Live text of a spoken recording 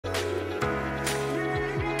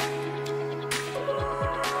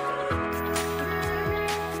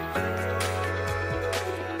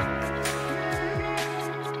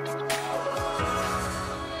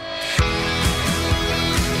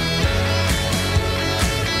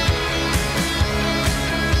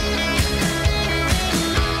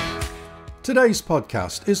Today's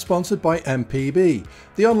podcast is sponsored by MPB,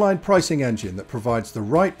 the online pricing engine that provides the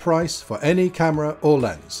right price for any camera or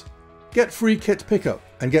lens. Get free kit pickup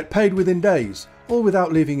and get paid within days, all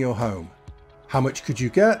without leaving your home. How much could you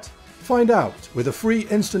get? Find out with a free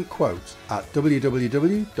instant quote at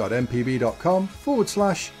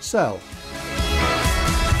www.mpb.com/sell.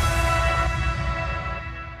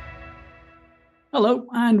 Hello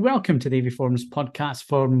and welcome to the AV Forums podcast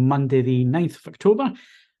for Monday the 9th of October.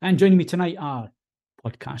 And joining me tonight are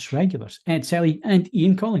podcast regulars, Ed Selley and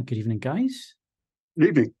Ian Collen. Good evening, guys. Good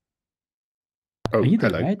evening. Oh,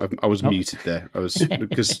 hello. I was muted there. I was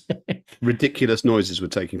because ridiculous noises were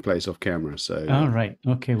taking place off camera. So, all right,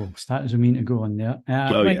 okay, well, start as a mean to go on there.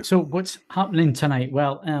 Right. Yeah. So, what's happening tonight?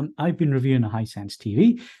 Well, I've been reviewing a Hisense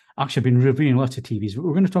TV. Actually, I've been reviewing lots of TVs, but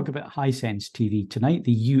we're going to talk about Hisense TV tonight,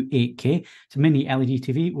 the U8K. It's a mini LED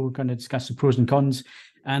TV. We're going to discuss the pros and cons.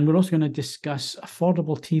 And we're also going to discuss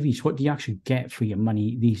affordable TVs. What do you actually get for your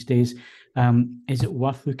money these days? Is it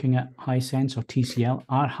worth looking at Hisense or TCL?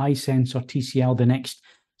 Are Hisense or TCL the next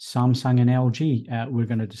Samsung and LG? We're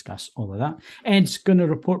going to discuss all of that. Ed's going to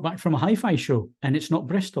report back from a HiFi show, and it's not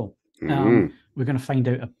Bristol. We're going to find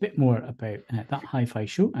out a bit more about that HiFi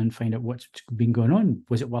show and find out what's been going on.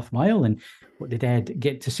 Was it worthwhile? And what did Ed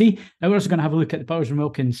get to see? And we're also going to have a look at the Bowers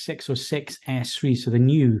Wilkins 606 S3, so the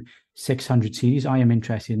new 600 series. I am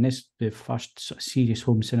interested in this. The first sort of serious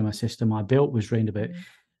home cinema system I built was around about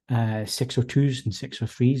 602s and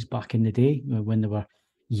 603s back in the day when there were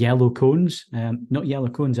yellow cones. Not yellow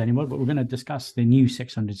cones anymore, but we're going to discuss the new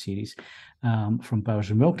 600 series from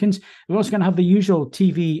Bowers Wilkins. We're also going to have the usual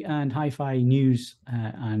TV and hi-fi news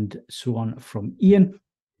and so on from Ian.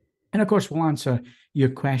 And of course, we'll answer your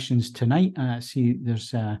questions tonight. See,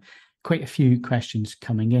 there's quite a few questions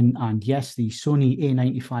coming in. And yes, the Sony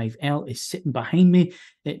A95L is sitting behind me.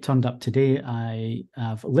 It turned up today. I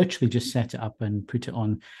have literally just set it up and put it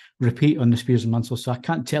on repeat on the Spears and Mansell, so I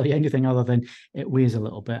can't tell you anything other than it weighs a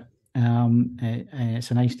little bit. It's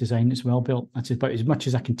a nice design. It's well built. That's about as much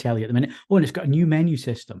as I can tell you at the minute. Oh, and it's got a new menu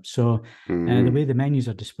system. So the way the menus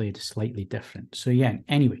are displayed is slightly different. So yeah,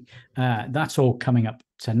 anyway, that's all coming up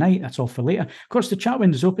tonight. That's all for later. Of course, the chat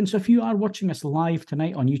window is open. So if you are watching us live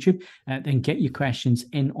tonight on YouTube, then get your questions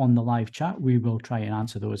in on the live chat. We will try and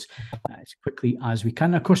answer those as quickly as we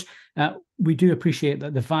can. Of course, we do appreciate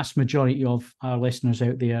that the vast majority of our listeners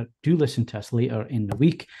out there do listen to us later in the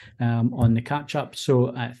week on the catch-up.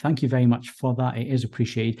 So thank you very much for that. It is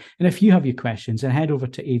appreciated. And if you have your questions, then head over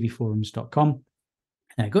to avforums.com.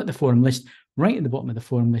 Go to the forum list. Right at the bottom of the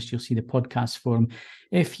forum list, you'll see the podcast forum.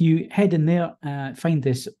 If you head in there, find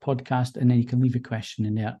this podcast, and then you can leave a question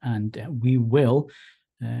in there, and we will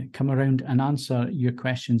come around and answer your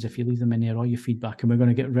questions if you leave them in there, or your feedback. And we're going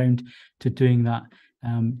to get around to doing that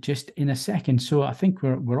just in a second. So I think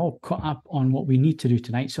we're all caught up on what we need to do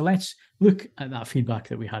tonight. So let's look at that feedback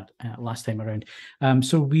that we had last time around.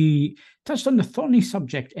 So we touched on the thorny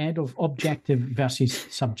subject, Ed, of objective versus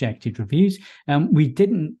subjective reviews. We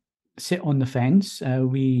didn't sit on the fence.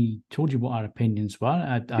 We told you what our opinions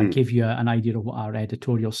were. I gave you an idea of what our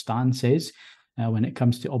editorial stance is when it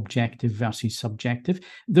comes to objective versus subjective.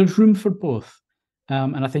 There's room for both.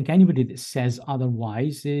 And I think anybody that says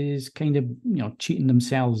otherwise is kind of, cheating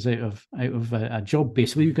themselves out of a job,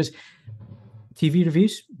 basically, because TV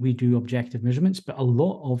reviews, we do objective measurements, but a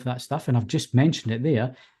lot of that stuff, and I've just mentioned it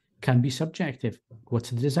there, can be subjective.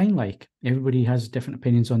 What's the design like? Everybody has different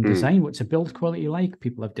opinions on design. What's the build quality like?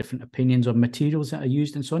 People have different opinions on materials that are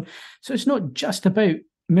used and so on. So it's not just about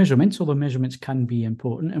measurements, although measurements can be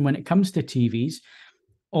important. And when it comes to TVs,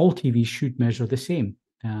 all TVs should measure the same.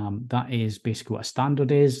 That is basically what a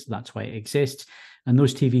standard is. That's why it exists. And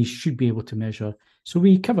those TVs should be able to measure. So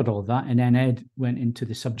we covered all of that. And then Ed went into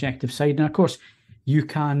the subjective side. And of course, you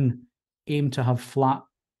can aim to have flat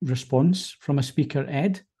response from a speaker,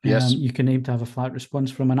 Ed. Yes. You can aim to have a flat response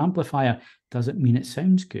from an amplifier. Doesn't mean it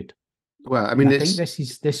sounds good. Well, I mean, I think this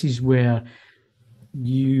is where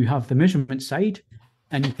you have the measurement side,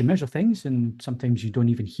 and you can measure things, and sometimes you don't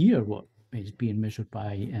even hear what is being measured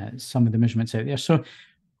by some of the measurements out there. So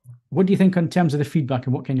what do you think in terms of the feedback,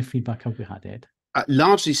 and what kind of feedback have we had, Ed?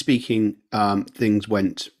 Largely speaking, things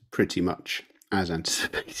went pretty much as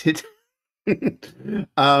anticipated.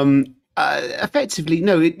 Effectively,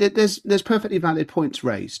 no. There's perfectly valid points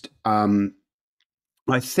raised.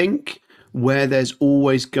 I think where there's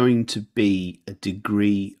always going to be a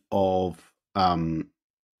degree of,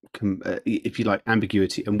 if you like,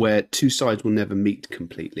 ambiguity, and where two sides will never meet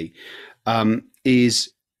completely, there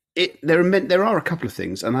are a couple of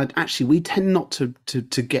things, and we tend not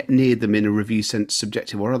to get near them in a review sense,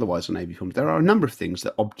 subjective or otherwise, on AV Films. There are a number of things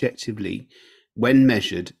that objectively when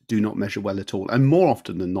measured, do not measure well at all. And more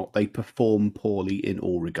often than not, they perform poorly in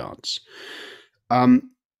all regards.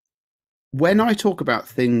 When I talk about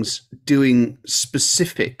things doing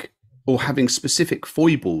specific or having specific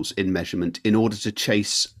foibles in measurement in order to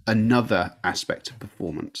chase another aspect of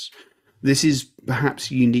performance, this is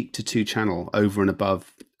perhaps unique to two-channel over and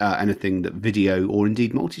above anything that video or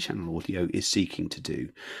indeed multi-channel audio is seeking to do.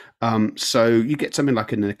 So you get something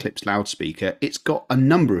like an Eclipse loudspeaker. It's got a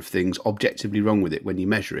number of things objectively wrong with it when you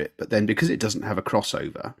measure it, but then because it doesn't have a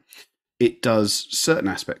crossover, it does certain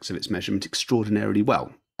aspects of its measurement extraordinarily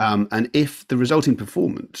well. And if the resulting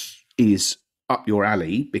performance is up your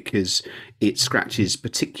alley because it scratches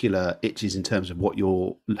particular itches in terms of what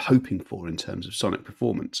you're hoping for in terms of sonic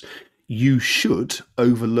performance, you should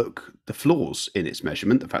overlook the flaws in its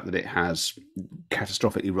measurement, the fact that it has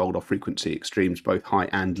catastrophically rolled off frequency extremes, both high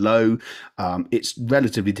and low. It's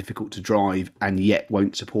relatively difficult to drive and yet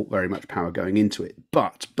won't support very much power going into it.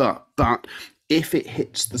 But if it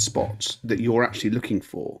hits the spots that you're actually looking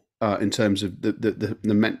for, in terms of the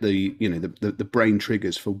brain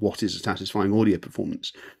triggers for what is a satisfying audio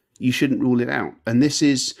performance, you shouldn't rule it out. And this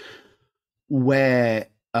is where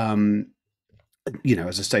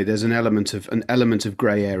as I say, there's an element of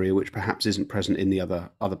grey area which perhaps isn't present in the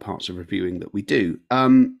other parts of reviewing that we do.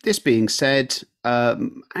 This being said,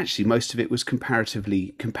 actually most of it was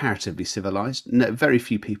comparatively civilized. Very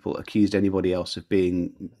few people accused anybody else of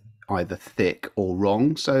being either thick or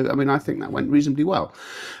wrong. So, I mean, I think that went reasonably well.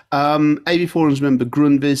 AV Forums member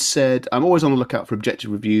Grunviz said, I'm always on the lookout for objective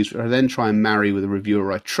reviews, which I then try and marry with a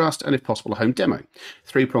reviewer I trust, and if possible, a home demo.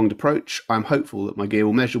 Three-pronged approach. I'm hopeful that my gear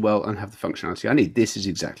will measure well and have the functionality I need. This is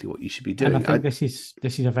exactly what you should be doing. And I think this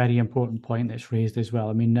is a very important point that's raised as well.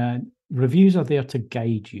 I mean, reviews are there to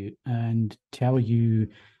guide you and tell you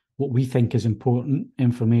what we think is important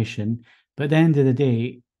information. But at the end of the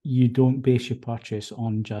day, you don't base your purchase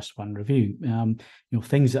on just one review.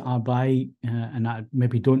 Things that I buy and I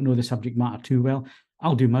maybe don't know the subject matter too well,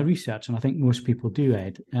 I'll do my research, and I think most people do,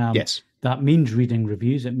 Ed. Yes. That means reading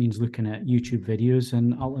reviews. It means looking at YouTube videos,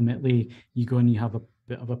 and ultimately you go and you have a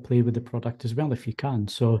bit of a play with the product as well if you can.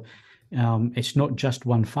 So it's not just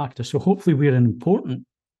one factor. So hopefully we're an important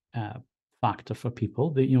factor for people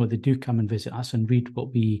that, they do come and visit us and read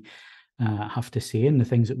what we have to say and the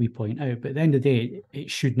things that we point out. But at the end of the day,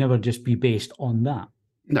 it should never just be based on that.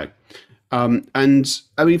 No. And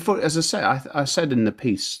I mean, as I say, I said in the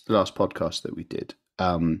last podcast that we did,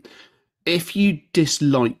 if you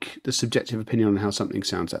dislike the subjective opinion on how something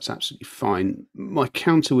sounds, that's absolutely fine. My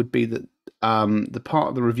counter would be that the part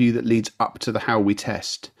of the review that leads up to the how we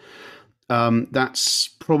test, that's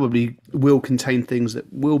probably will contain things that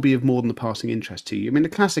will be of more than the passing interest to you. I mean, the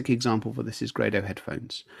classic example for this is Grado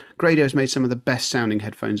headphones. Grado has made some of the best sounding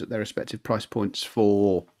headphones at their respective price points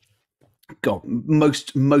for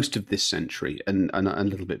most of this century and a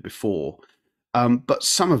little bit before. But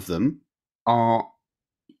some of them are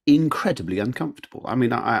incredibly uncomfortable. I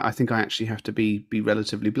mean, I think I actually have to be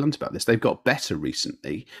relatively blunt about this. They've got better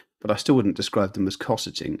recently, but I still wouldn't describe them as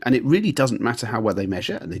cosseting. And it really doesn't matter how well they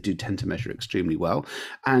measure, and they do tend to measure extremely well.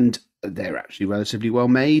 And they're actually relatively well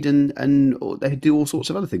made, and they do all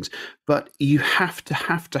sorts of other things. But you have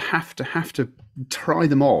to try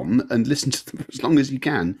them on and listen to them for as long as you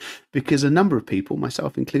can, because a number of people,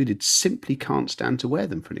 myself included, simply can't stand to wear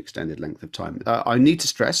them for an extended length of time. I need to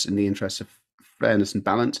stress, in the interest of fairness and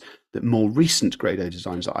balance, that more recent Grado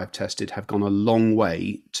designs that I've tested have gone a long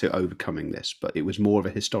way to overcoming this, but it was more of a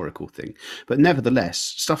historical thing. But nevertheless,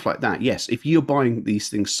 stuff like that, yes, if you're buying these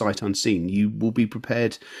things sight unseen, you will be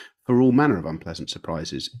prepared for all manner of unpleasant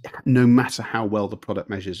surprises, no matter how well the product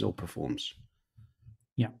measures or performs.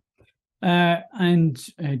 Yeah. And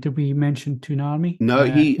did we mention Toonami? No,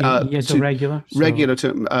 he is a regular. So. Regular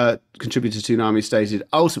contributor to Toonami stated,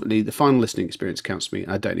 ultimately, the final listening experience counts for me.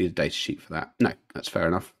 I don't need a data sheet for that. No, that's fair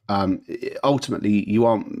enough. Ultimately, you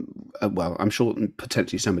aren't, well, I'm sure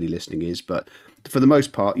potentially somebody listening is, but for the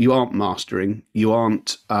most part, you aren't mastering. You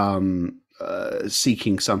aren't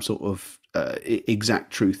seeking some sort of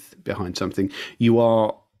exact truth behind something. You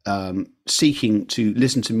are seeking to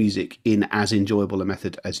listen to music in as enjoyable a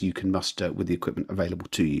method as you can muster with the equipment available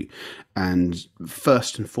to you. And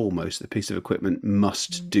first and foremost, the piece of equipment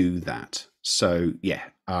must do that. So yeah,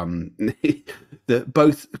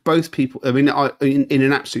 both people, I mean, in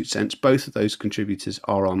an absolute sense, both of those contributors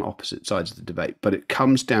are on opposite sides of the debate, but it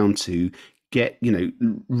comes down to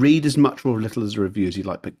read as much or little as a review as you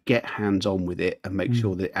like, but get hands on with it and make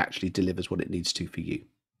sure that it actually delivers what it needs to for you.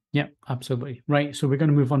 Yeah, absolutely. Right. So we're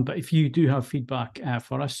going to move on. But if you do have feedback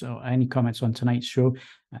for us or any comments on tonight's show,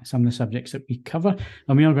 some of the subjects that we cover,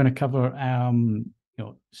 and we are going to cover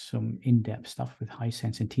some in-depth stuff with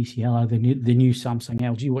Hisense and TCL, the new Samsung,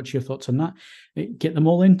 LG. What's your thoughts on that? Get them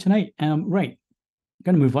all in tonight. Right.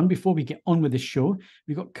 Going to move on. Before we get on with the show,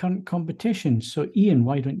 we've got current competition. So, Ian,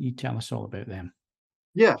 why don't you tell us all about them?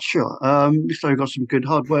 Yeah, sure. So we've got some good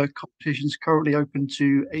hardware competitions currently open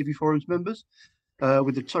to AV Forums members,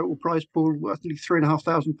 with the total prize pool worth nearly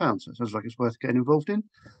 £3,500. So it sounds like it's worth getting involved in.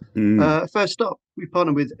 First up, we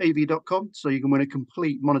partner with AV.com, so you can win a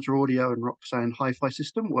complete monitor audio and Roxanne hi-fi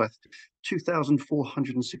system worth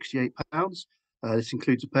 £2,468. This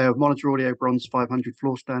includes a pair of monitor audio bronze 500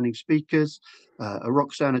 floor standing speakers, a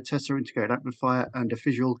Roxanne Atessa integrated amplifier, and a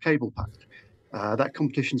visual cable pack. That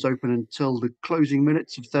competition's open until the closing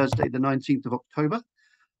minutes of Thursday, the 19th of October.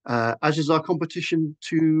 As is our competition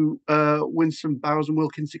to win some Bowers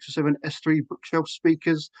Wilkins 607 S3 bookshelf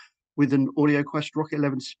speakers with an Audio Quest Rocket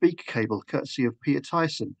 11 speaker cable, courtesy of Peter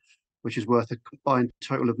Tyson, which is worth a combined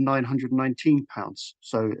total of £919.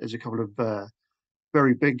 So there's a couple of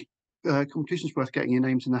very big competitions worth getting your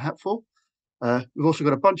names in the hat for. We've also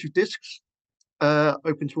got a bunch of discs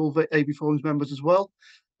open to all the AV Forums members as well.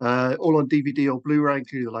 All on DVD or Blu-ray,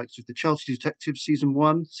 including the likes of The Chelsea Detectives Season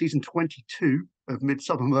 1, Season 22 of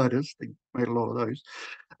Midsummer Murders. They made a lot of those.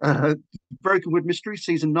 Broken Wood Mystery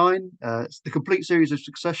Season 9. It's the complete series of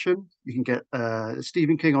Succession. You can get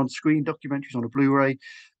Stephen King on screen documentaries on a Blu-ray.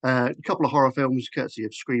 A couple of horror films, courtesy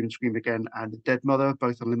of Scream and Scream Again and The Dead Mother,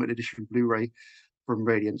 both on limited edition Blu-ray from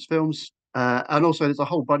Radiance Films. And also there's a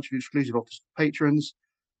whole bunch of exclusive offers for patrons.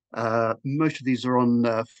 Most of these are on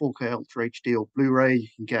 4K Ultra HD or Blu-ray. You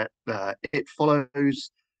can get It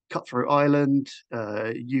Follows, Cutthroat Island,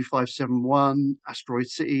 U571, Asteroid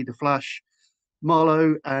City, The Flash,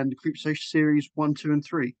 Marlowe, and Creepshow Series 1, 2, and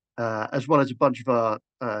 3, as well as a bunch of our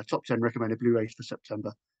top 10 recommended Blu-rays for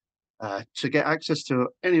September. To get access to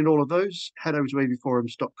any and all of those, head over to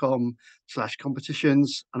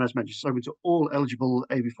avforums.com/competitions. And as mentioned, it's open to all eligible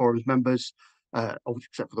AV Forums members,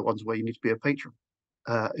 except for the ones where you need to be a patron.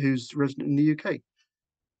 Who's resident in the UK.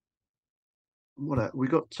 What we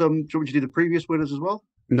got? Do you want me to do the previous winners as well?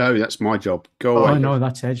 No, that's my job. Go away. Oh no,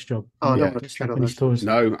 that's Ed's job. Oh, yeah. don't step on his toes.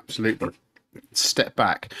 No, absolutely. Step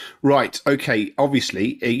back. Right. Okay.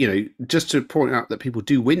 Obviously, just to point out that people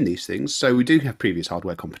do win these things. So we do have previous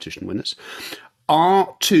hardware competition winners.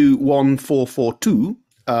 R21442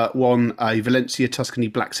 won a Valencia Tuscany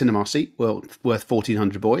Black Cinema seat, worth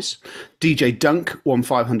 1,400 boys. DJ Dunk won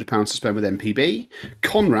 £500 to spend with MPB.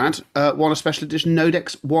 Conrad won a special edition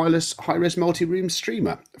Nodex wireless high-res multi-room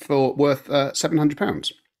streamer for worth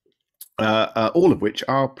 £700. All of which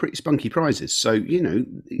are pretty spunky prizes. So,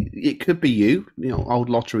 it could be you, old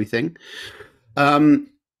lottery thing.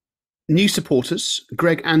 New supporters,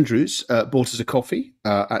 Greg Andrews bought us a coffee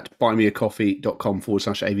at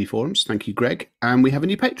buymeacoffee.com/AV Forums. Thank you, Greg. And we have a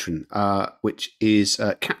new patron, which is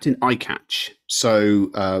Captain Eyecatch.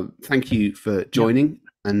 So thank you for joining.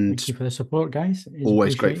 And thank you for the support, guys.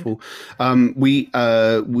 Always grateful. We'll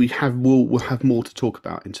have more to talk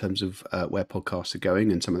about in terms of where podcasts are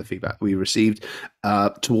going and some of the feedback we received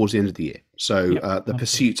towards the end of the year. So the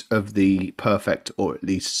pursuit of the perfect, or at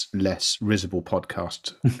least less risible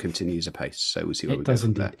podcast continues apace. So we'll see what we go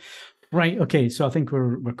from there. Right. Okay. So I think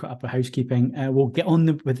we're caught up with housekeeping. We'll get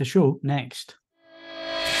on with the show next.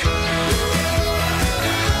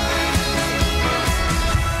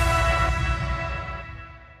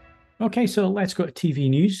 Okay, so let's go to TV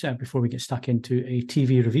news before we get stuck into a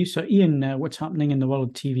TV review. So, Ian, what's happening in the world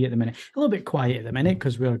of TV at the minute? A little bit quiet at the minute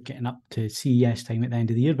because we're getting up to CES time at the end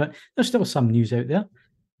of the year, but there's still some news out there.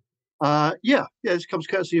 This comes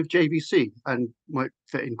courtesy of JVC and might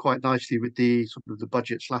fit in quite nicely with the sort of the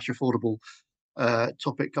budget/affordable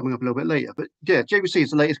topic coming up a little bit later. But yeah, JVC is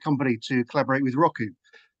the latest company to collaborate with Roku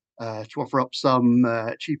to offer up some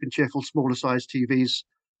cheap and cheerful smaller size TVs.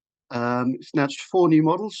 It's announced 4 new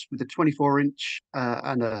models with a 24-inch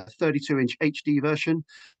and a 32-inch HD version,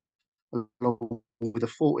 along with a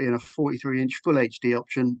 40 and a 43-inch full HD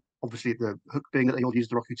option. Obviously, the hook being that they all use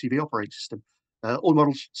the Roku TV operating system. All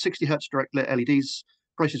models 60 Hz direct lit LEDs.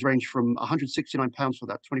 Prices range from £169 for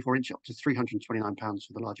that 24-inch up to £329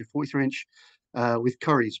 for the larger 43-inch, with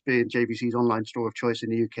Currys being JVC's online store of choice in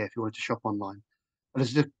the UK if you wanted to shop online. And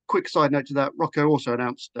as a quick side note to that, Roku also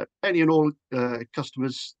announced that any and all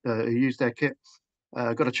customers who use their kit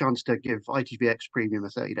got a chance to give ITVX Premium a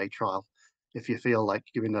 30-day trial if you feel like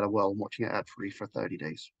giving that a whirl and watching it ad-free for 30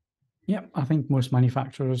 days. Yeah, I think most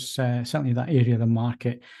manufacturers, certainly that area of the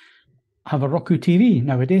market, have a Roku TV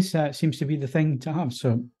nowadays. Seems to be the thing to have.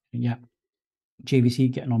 So, yeah,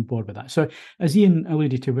 JVC getting on board with that. So as Ian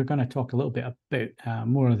alluded to, we're going to talk a little bit about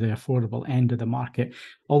more of the affordable end of the market,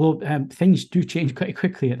 although things do change quite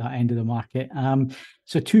quickly at that end of the market.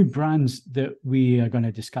 So two brands that we are going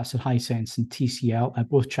to discuss are Hisense and TCL,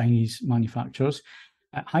 both Chinese manufacturers.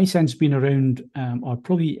 Hisense been around, or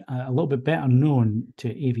probably a little bit better known to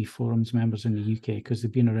AV Forums members in the UK because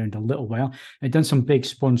they've been around a little while. They've done some big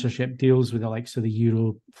sponsorship deals with the likes of the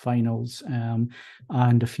Euro finals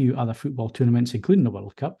and a few other football tournaments, including the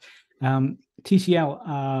World Cup. TCL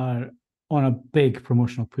are on a big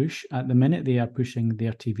promotional push at the minute. They are pushing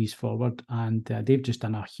their TVs forward, and they've just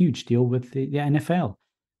done a huge deal with the NFL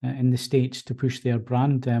in the States to push their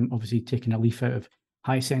brand, obviously taking a leaf out of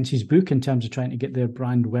Hisense's book in terms of trying to get their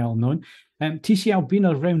brand well known. TCL been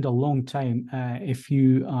around a long time. If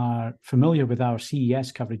you are familiar with our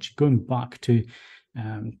CES coverage going back to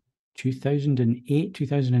 2008,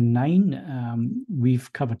 2009,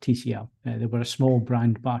 we've covered TCL. They were a small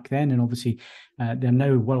brand back then, and obviously they're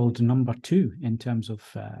now world number 2 in terms of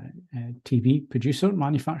TV producer,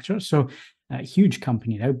 manufacturer. So a huge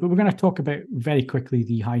company now. But we're going to talk about very quickly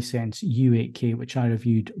the Hisense U8K, which I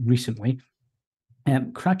reviewed recently.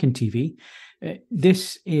 Cracking TV.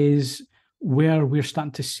 This is where we're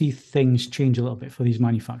starting to see things change a little bit for these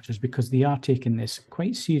manufacturers because they are taking this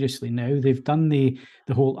quite seriously now. They've done the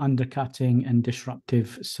whole undercutting and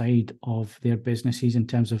disruptive side of their businesses in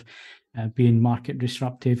terms of being market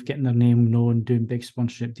disruptive, getting their name known, doing big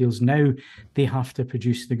sponsorship deals. Now they have to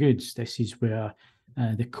produce the goods. This is where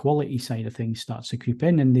the quality side of things starts to creep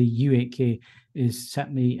in, and the U8K is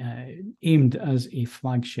certainly aimed as a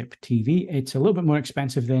flagship TV. It's a little bit more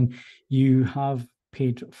expensive than you have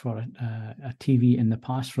paid for a TV in the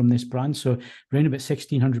past from this brand. So around about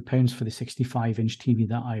 £1,600 for the 65-inch TV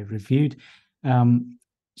that I reviewed.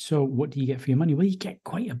 So what do you get for your money? Well, you get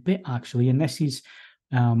quite a bit, actually, and this is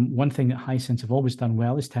one thing that Hisense have always done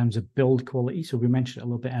well in terms of build quality. So we mentioned it a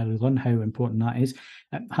little bit earlier on how important that is.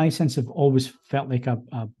 Hisense have always felt like a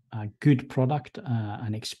good product,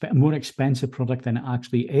 more expensive product than it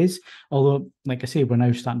actually is. Although, like I say, we're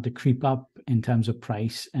now starting to creep up in terms of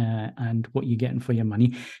price and what you're getting for your money.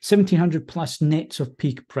 1,700 plus nits of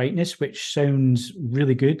peak brightness, which sounds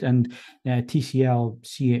really good. And TCL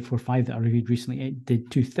C845 that I reviewed recently, it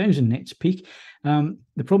did 2,000 nits peak.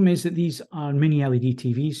 The problem is that these are mini LED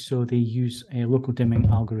TVs, so they use a local dimming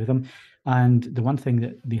algorithm. And the one thing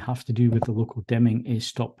that they have to do with the local dimming is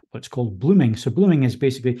stop what's called blooming. So blooming is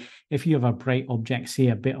basically if you have a bright object, say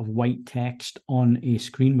a bit of white text on a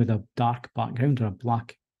screen with a dark background or a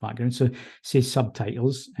black background, so say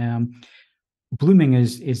subtitles, blooming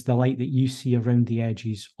is the light that you see around the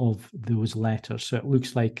edges of those letters. So it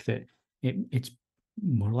looks like that it's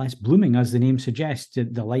more or less blooming, as the name suggests.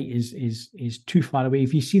 The light is too far away.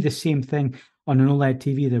 If you see the same thing on an OLED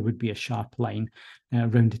TV, there would be a sharp line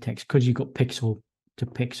around the text because you've got pixel to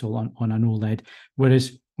pixel on an OLED.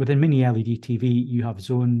 Whereas with a mini LED TV, you have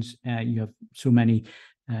zones, you have so many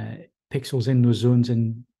pixels in those zones,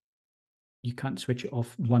 and you can't switch it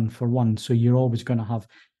off one for one. So you're always going to have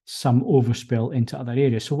some overspill into other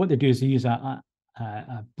areas. So what they do is they use a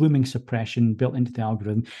blooming suppression built into the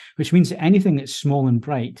algorithm, which means that anything that's small and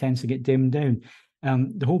bright tends to get dimmed down.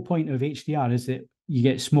 The whole point of HDR is that you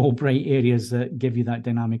get small bright areas that give you that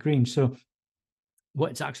dynamic range. So what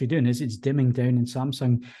it's actually doing is it's dimming down, and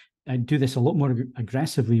Samsung do this a lot more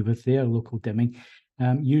aggressively with their local dimming.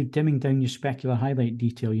 You're dimming down your specular highlight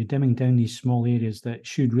detail. You're dimming down these small areas that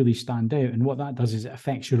should really stand out. And what that does is it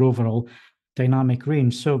affects your overall dynamic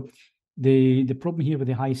range. So the problem here with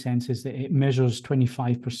the Hisense is that it measures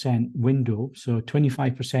 25% window. So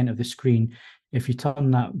 25% of the screen, if you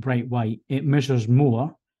turn that bright white, it measures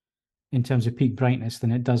more in terms of peak brightness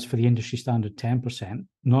than it does for the industry standard 10%.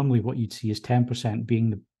 Normally what you'd see is 10% being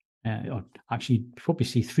the, or actually you'd probably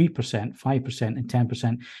see 3%, 5% and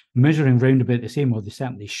 10% measuring round about the same, or they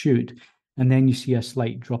certainly should. And then you see a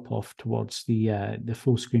slight drop off towards the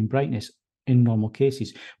full screen brightness in normal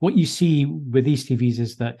cases. What you see with these TVs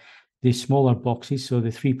is that the smaller boxes, so the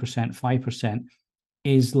 3%, 5%,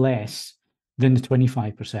 is less than the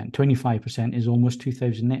 25%. 25% is almost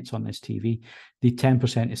 2,000 nits on this TV. The 10%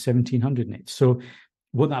 is 1,700 nits. So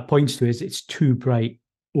what that points to is it's too bright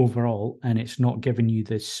overall, and it's not giving you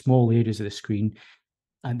the small areas of the screen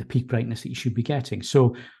and the peak brightness that you should be getting.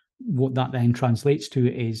 So what that then translates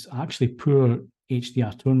to is actually poor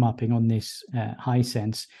HDR tone mapping on this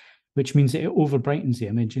Hisense, which means that it over brightens the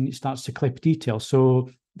image and it starts to clip detail. So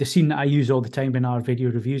the scene that I use all the time in our video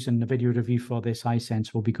reviews, and the video review for this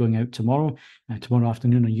Hisense will be going out tomorrow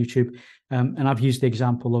afternoon on YouTube. And I've used the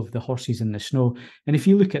example of the horses in the snow. And if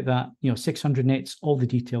you look at that, 600 nits, all the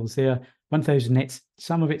details there, 1000 nits,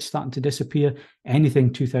 some of it's starting to disappear.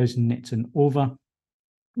 Anything 2000 nits and over,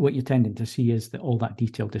 what you're tending to see is that all that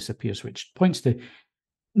detail disappears, which points to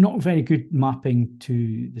not very good mapping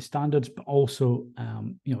to the standards, but also,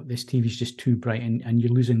 this TV is just too bright and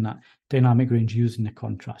you're losing that dynamic range using the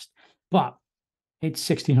contrast. But it's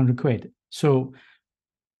 1,600 quid. So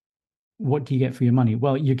what do you get for your money?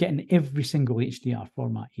 Well, you're getting every single HDR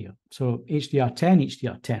format here. So HDR10,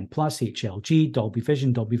 HDR10 plus, HLG, Dolby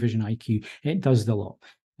Vision IQ, it does the lot.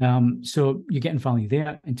 So you're getting value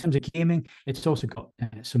there. In terms of gaming, it's also got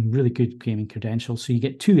some really good gaming credentials. So you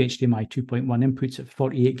get two HDMI 2.1 inputs at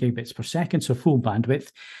 48 gigabits per second, so full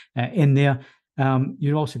bandwidth in there.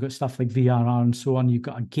 You've also got stuff like VRR and so on. You've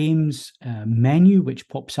got a games menu, which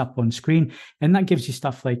pops up on screen, and that gives you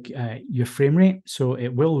stuff like your frame rate. So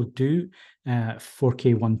it will do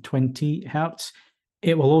 4K 120 hertz.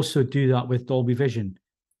 It will also do that with Dolby Vision.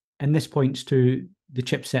 And this points to the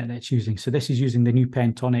chipset that it's using. So this is using the new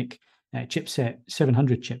Pentonic chipset,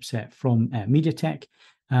 700 chipset from MediaTek,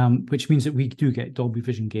 which means that we do get Dolby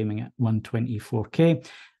Vision gaming at 124K.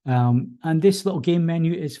 And this little game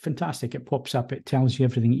menu is fantastic. It pops up, it tells you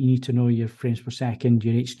everything you need to know, your frames per second,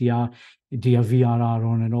 your HDR, do your VRR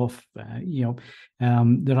on and off.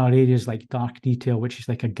 There are areas like dark detail, which is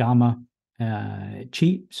like a gamma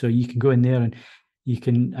cheat. So you can go in there and you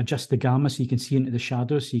can adjust the gamma so you can see into the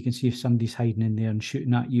shadows, so you can see if somebody's hiding in there and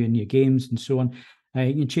shooting at you in your games and so on.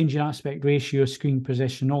 You can change your aspect ratio, screen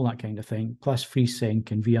position, all that kind of thing, plus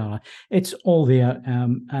FreeSync and VR. It's all there,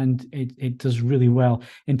 and it does really well.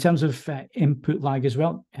 In terms of input lag as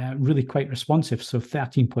well, really quite responsive, so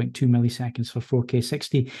 13.2 milliseconds for 4K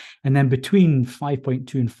 60, and then between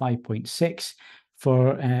 5.2 and 5.6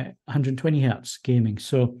 for 120 hertz gaming.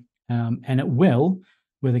 So, and it will,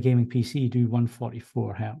 with a gaming PC, do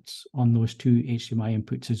 144 hertz on those two HDMI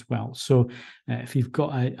inputs as well. So if you've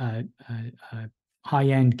got a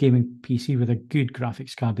high-end gaming PC with a good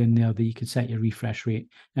graphics card in there that you can set your refresh rate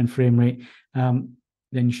and frame rate, then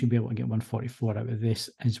you should be able to get 144 out of this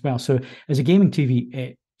as well. So as a gaming TV,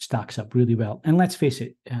 it stacks up really well. And let's face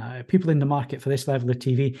it, people in the market for this level of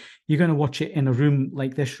TV, you're going to watch it in a room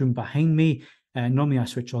like this room behind me. Normally I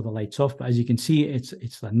switch all the lights off, but as you can see,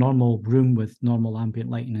 it's a normal room with normal ambient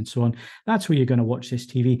lighting and so on. That's where you're going to watch this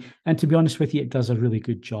TV. And to be honest with you, it does a really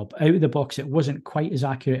good job. Out of the box, it wasn't quite as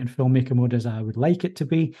accurate in filmmaker mode as I would like it to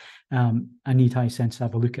be. I need Hisense to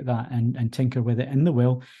have a look at that and tinker with it in the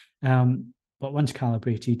will. But once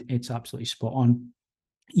calibrated, it's absolutely spot on.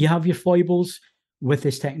 You have your foibles with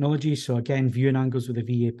this technology. So again, viewing angles with a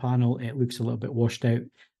VA panel, it looks a little bit washed out.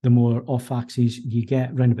 The more off axis you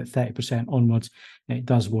get, around about 30% onwards, it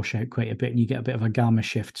does wash out quite a bit and you get a bit of a gamma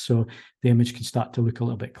shift. So the image can start to look a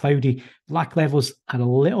little bit cloudy. Black levels are a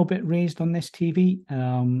little bit raised on this TV.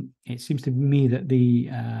 It seems to me that the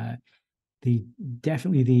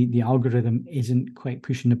algorithm isn't quite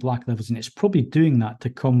pushing the black levels, and it's probably doing that to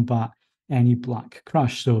combat any black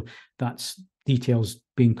crush. So that's details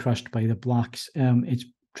being crushed by the blacks. It's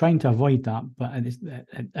trying to avoid that, but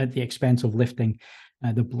at the expense of lifting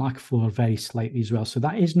the black floor very slightly as well. So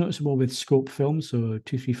that is noticeable with scope films, so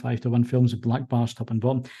 235:1 films with black bars top and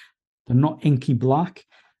bottom. They're not inky black.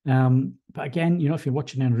 But again, if you're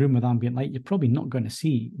watching in a room with ambient light, you're probably not going to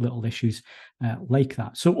see little issues like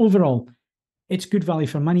that. So overall, it's good value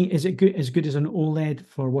for money. Is it as good as an OLED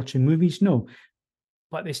for watching movies? No.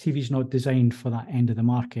 But this TV is not designed for that end of the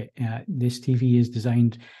market. This TV is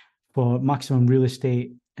designed for maximum real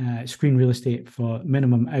estate, screen real estate for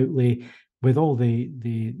minimum outlay, with all the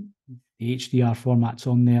HDR formats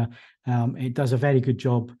on there. It does a very good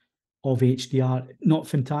job of HDR. Not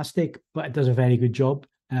fantastic, but it does a very good job.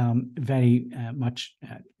 Very much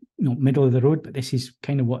middle of the road, but this is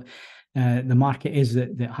kind of what the market is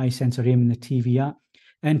that Hisense are aiming the TV at.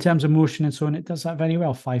 In terms of motion and so on, it does that very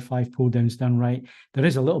well. 5.5 pull downs down right. There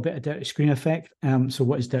is a little bit of dirty screen effect. So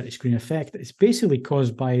what is dirty screen effect? It's basically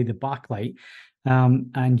caused by the backlight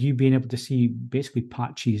and you being able to see basically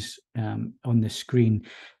patches on the screen,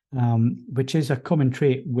 which is a common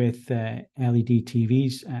trait with LED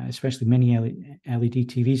TVs, especially mini LED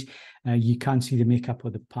TVs. You can see the makeup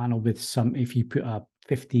of the panel with some, if you put a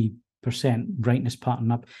 50% brightness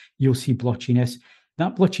pattern up, you'll see blotchiness.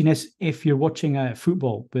 That blotchiness, if you're watching a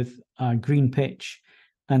football with a green pitch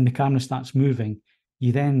and the camera starts moving,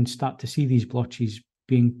 you then start to see these blotches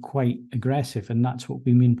being quite aggressive, and that's what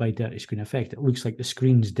we mean by dirty screen effect. It looks like the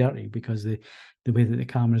screen's dirty because the way that the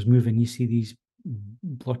camera is moving, you see these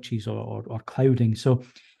blotches or clouding. So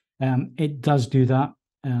it does do that,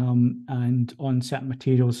 and on certain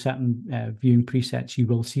materials, certain viewing presets, you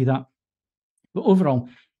will see that. But overall,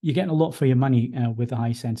 you're getting a lot for your money with the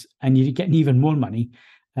Hisense, and you're getting even more money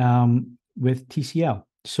with TCL.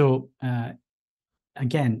 So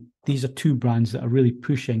again, these are two brands that are really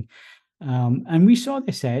pushing. And we saw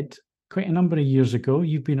this, Ed, quite a number of years ago.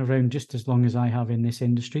 You've been around just as long as I have in this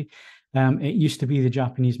industry. It used to be the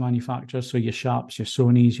Japanese manufacturers, so your Sharps, your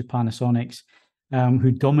Sonys, your Panasonics,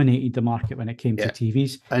 who dominated the market when it came to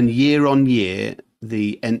TVs. And year on year,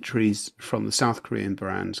 the entries from the South Korean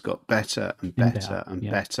brands got better and better and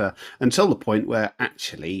better, until the point where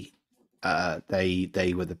actually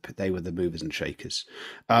they were the movers and shakers.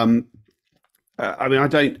 I mean,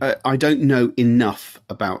 I don't know enough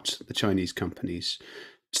about the Chinese companies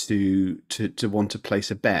to want to place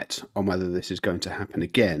a bet on whether this is going to happen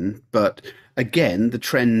again. But again, the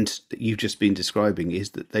trend that you've just been describing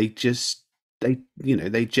is that they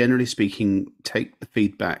generally speaking take the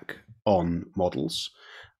feedback on models,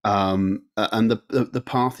 and the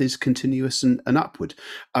path is continuous and upward.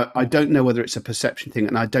 I don't know whether it's a perception thing,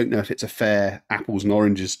 and I don't know if it's a fair apples and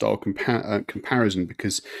oranges style comparison,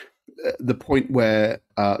 because the point where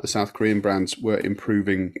the South Korean brands were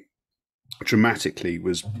improving dramatically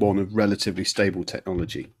was one of relatively stable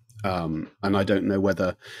technology, and I don't know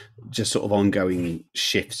whether just sort of ongoing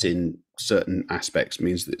shifts in certain aspects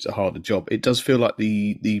means that it's a harder job. It does feel like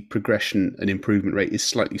the progression and improvement rate is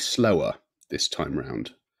slightly slower this time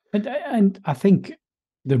round, and I think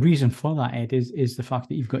the reason for that, Ed, is the fact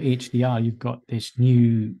that you've got HDR, you've got this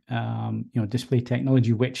new display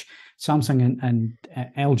technology, which Samsung and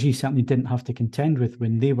LG certainly didn't have to contend with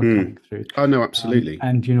when they were coming through. Oh no, absolutely.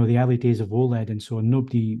 And the early days of OLED and so on,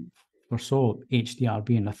 nobody foresaw HDR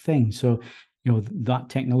being a thing. So that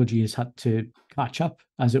technology has had to catch up,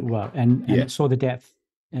 as it were, and it saw the death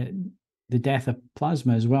of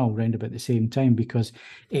plasma as well around about the same time, because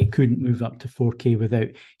it couldn't move up to 4K without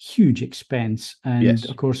huge expense, and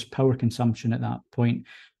of course power consumption at that point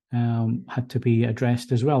had to be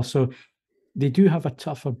addressed as well. So they do have a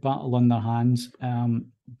tougher battle on their hands.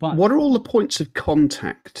 But what are all the points of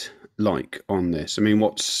contact like on this? I mean,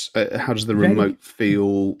 how does the remote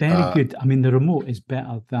feel? Very good. I mean, the remote is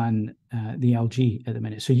better than the LG at the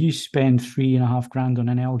minute. So you spend $3,500 on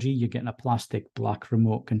an LG, you're getting a plastic black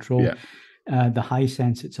remote control. The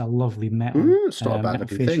Hisense, it's a lovely metal, it's not a bad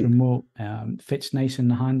metal face thing. remote, fits nice in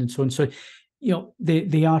the hand and so on. So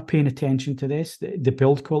they are paying attention to this. The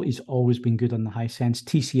build quality has always been good on the Hisense.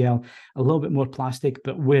 TCL, a little bit more plastic,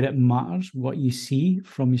 but where it matters, what you see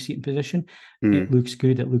from your seating position, it looks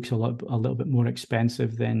good. It looks a little bit more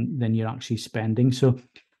expensive than you're actually spending. So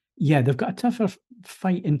yeah, they've got a tougher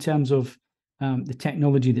fight in terms of the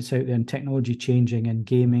technology that's out there, and technology changing, and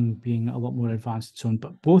gaming being a lot more advanced and so on.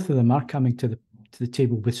 But both of them are coming to the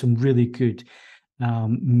table with some really good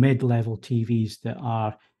mid-level TVs that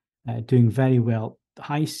are doing very well.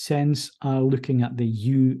 Hisense are looking at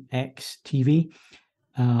the UX TV.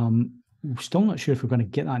 We're still not sure if we're going to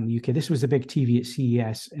get that in the UK. This was the big TV at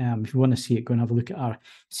CES. If you want to see it, go and have a look at our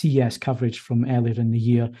CES coverage from earlier in the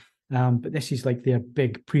year. But this is like their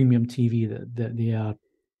big premium TV that they are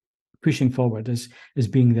pushing forward as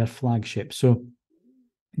being their flagship. So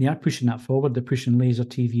they are pushing that forward. They're pushing laser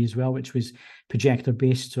TV as well, which was projector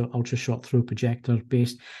based, so ultra short throw projector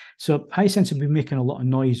based. So Hisense have been making a lot of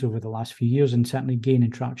noise over the last few years and certainly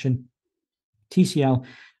gaining traction. TCL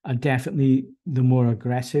are definitely the more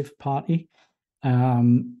aggressive party,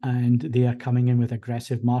 and they are coming in with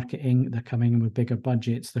aggressive marketing. They're coming in with bigger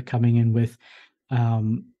budgets. They're coming in with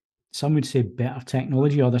some would say better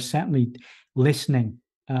technology, or they're certainly listening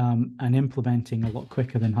and implementing a lot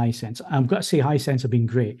quicker than Hisense. I've got to say Hisense have been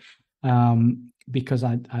great, because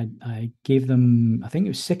I gave them, I think it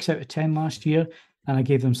was 6 out of 10 last year, and I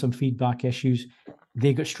gave them some feedback issues.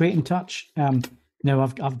 They got straight in touch. Now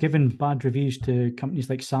I've given bad reviews to companies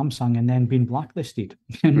like Samsung and then been blacklisted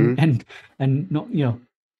and not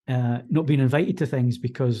not being invited to things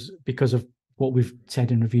because of what we've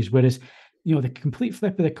said in reviews. Whereas the complete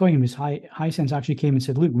flip of the coin was Hisense actually came and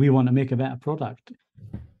said, look, we want to make a better product.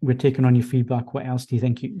 We're taking on your feedback. What else do you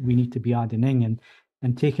think we need to be adding in?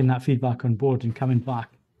 And taking that feedback on board and coming back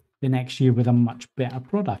the next year with a much better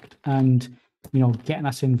product, and getting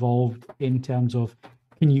us involved in terms of,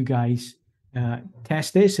 can you guys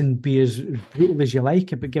test this and be as brutal as you like,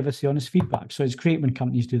 but give us the honest feedback. So it's great when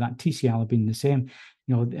companies do that. TCL have been the same.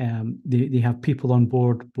 They have people on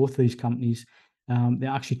board, both of these companies. They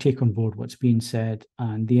actually take on board what's being said,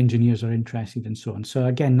 and the engineers are interested and so on. So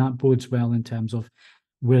again, that bodes well in terms of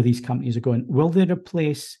where these companies are going. Will they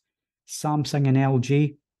replace Samsung and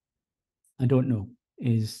LG? I don't know,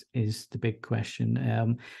 is the big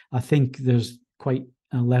question. I think there's quite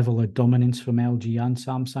a level of dominance from LG and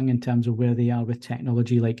Samsung in terms of where they are with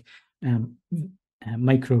technology. Like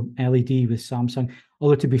micro LED with Samsung.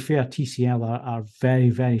 Although to be fair, TCL are very,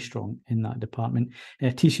 very strong in that department.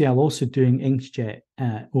 TCL also doing inkjet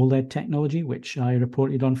OLED technology, which I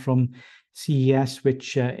reported on from CES,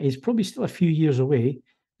 which is probably still a few years away.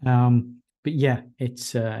 But yeah,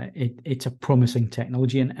 it's a promising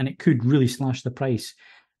technology, and it could really slash the price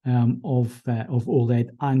of OLED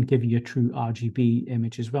and give you a true RGB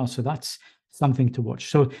image as well. So that's something to watch.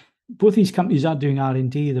 So both these companies are doing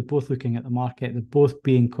R&D. They're both looking at the market. They're both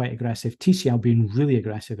being quite aggressive. TCL being really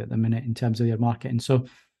aggressive at the minute in terms of their marketing. So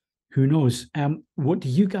who knows? What do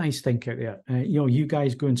you guys think out there? You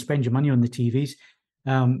guys go and spend your money on the TVs.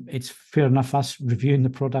 It's fair enough us reviewing the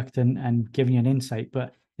product and giving you an insight,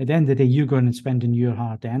 but at the end of the day, you're going and spending your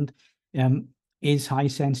hard end. Is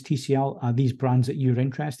Hisense, TCL, are these brands that you're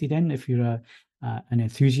interested in if you're an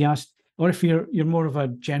enthusiast, or if you're more of a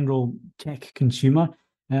general tech consumer?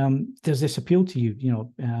 Does this appeal to you?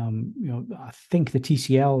 I think the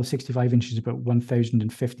TCL 65 inches is about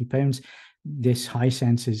 £1,050. This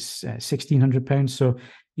Hisense is £1,600. So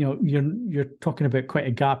you're talking about quite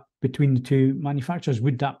a gap between the two manufacturers.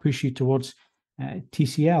 Would that push you towards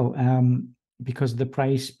TCL because of the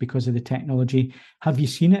price, because of the technology? Have you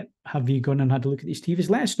seen it? Have you gone and had a look at these TVs?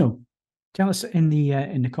 Let us know. Tell us in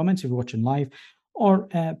the comments if you're watching live, or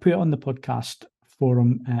put it on the podcast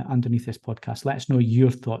forum underneath this podcast. Let us know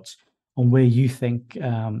your thoughts on where you think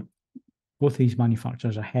both of these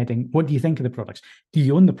manufacturers are heading. What do you think of the products? Do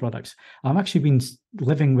you own the products? I've actually been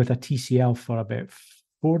living with a TCL for about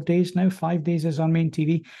 4 days now. 5 days is our main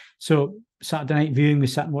TV. So Saturday night viewing, we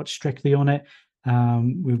sat and watched Strictly on it.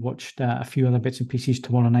 We've watched a few other bits and pieces.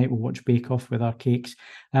 Tomorrow night we'll watch Bake Off with our cakes.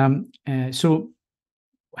 So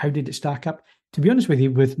how did it stack up? To be honest with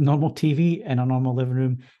you, with normal TV in a normal living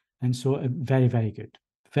room, and so very, very good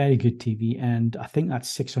TV. And I think that's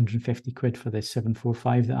 650 quid for the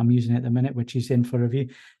 745 that I'm using at the minute, which is in for review.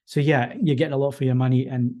 So yeah, you're getting a lot for your money,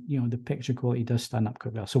 and the picture quality does stand up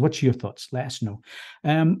quite well. So what's your thoughts? Let us know.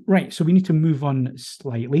 Right, so we need to move on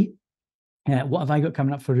slightly. What have I got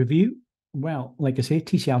coming up for review? Well, like I say,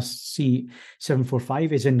 TCL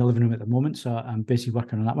C745 is in the living room at the moment, so I'm busy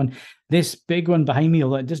working on that one. This big one behind me,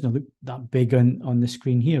 although it doesn't look that big on the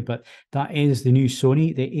screen here, but that is the new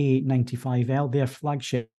Sony, the A95L, their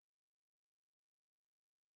flagship.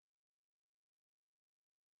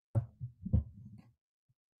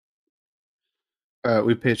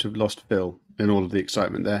 We appear to have lost Phil in all of the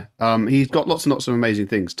excitement there. He's got lots and lots of amazing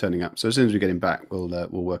things turning up, so as soon as we get him back, we'll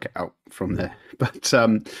work it out from there. But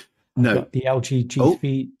no, got the LG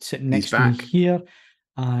G3 sitting next to me here,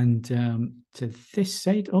 and to this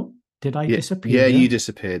side. Oh, did I disappear? Yeah, there? You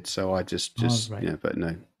disappeared. So I just right. but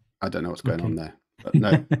no, I don't know what's going on there. But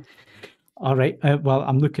no. All right. Well,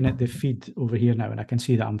 I'm looking at the feed over here now, and I can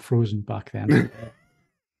see that I'm frozen back then.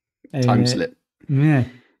 Time slip. Yeah.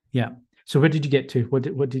 So where did you get to?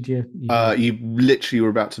 What did you? You literally were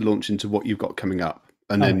about to launch into what you've got coming up,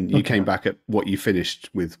 and then you came back at what you finished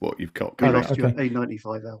with what you've got coming up.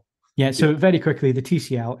 A95L. Yeah, so very quickly, the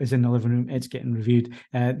TCL is in the living room. It's getting reviewed.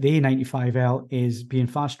 The A95L is being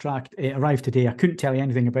fast-tracked. It arrived today. I couldn't tell you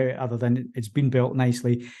anything about it other than it's been built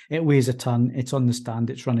nicely. It weighs a ton. It's on the stand.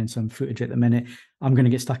 It's running some footage at the minute. I'm going to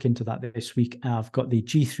get stuck into that this week. I've got the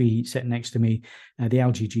G3 sitting next to me, the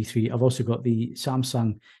LG G3. I've also got the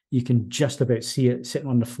Samsung. You can just about see it sitting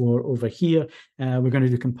on the floor over here. We're going to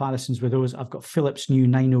do comparisons with those. I've got Philips' new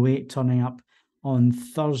 908 turning up on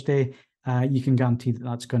Thursday. You can guarantee that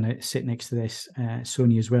that's going to sit next to this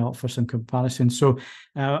Sony as well for some comparison. So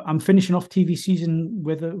I'm finishing off TV season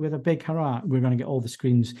with a big hurrah. We're going to get all the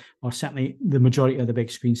screens, or certainly the majority of the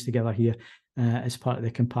big screens together here as part of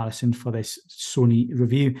the comparison for this Sony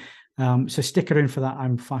review. So stick around for that.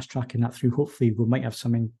 I'm fast tracking that through. Hopefully we might have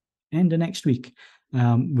something end of next week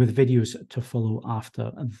with videos to follow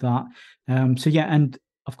after that. So yeah, and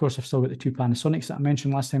of course, I've still got the two Panasonics that I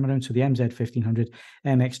mentioned last time around. So the MZ1500,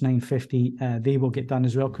 MX950, they will get done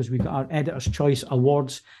as well, because we've got our Editor's Choice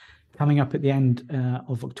Awards coming up at the end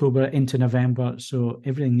of October into November. So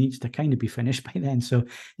everything needs to kind of be finished by then. So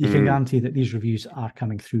you can guarantee that these reviews are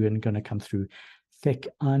coming through and going to come through thick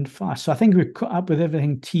and fast. So I think we've caught up with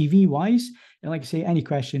everything TV-wise. And like I say, any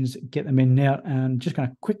questions, get them in there. And just going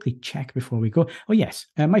to quickly check before we go. Oh, yes.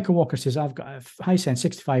 Michael Walker says, I've got a Hisense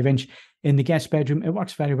 65-inch in the guest bedroom. It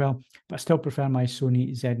works very well, but I still prefer my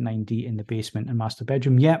Sony Z9D in the basement and master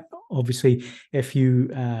bedroom. Yeah, obviously, if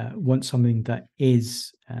you want something that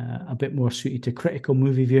is a bit more suited to critical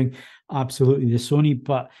movie viewing, absolutely the Sony.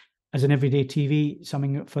 But as an everyday TV,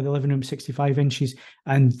 something for the living room, 65 inches.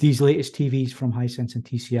 And these latest TVs from Hisense and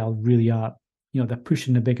TCL really are, they're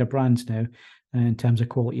pushing the bigger brands now. in terms of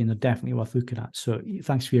quality, and they're definitely worth looking at. So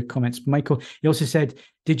thanks for your comments, Michael. He also said,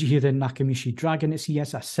 did you hear the Nakamichi Dragon at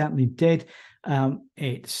CES? I certainly did.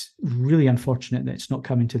 It's really unfortunate that it's not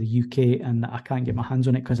coming to the UK and that I can't get my hands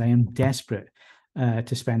on it, because I am desperate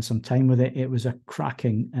to spend some time with it. It was a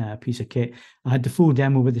cracking piece of kit. I had the full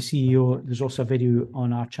demo with the CEO. There's also a video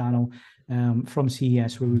on our channel from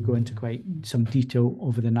CES where we go into quite some detail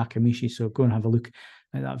over the Nakamichi, so go and have a look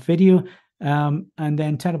at that video. And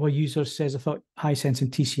then Terrible User says, I thought Hisense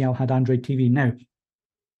and TCL had Android TV. Now,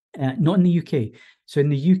 not in the UK. So in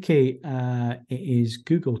the UK, it is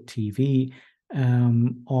Google TV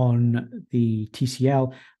on the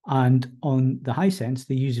TCL, and on the Hisense,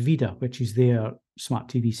 they use Vida, which is their smart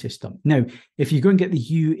TV system. Now, if you go and get the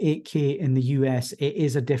U8K in the US, it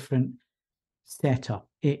is a different setup.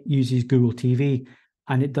 It uses Google TV,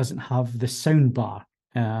 and it doesn't have the sound bar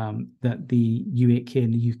that the U8K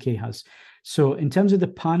in the UK has. So in terms of the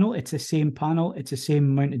panel, it's the same panel, it's the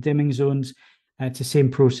same amount of dimming zones, it's the same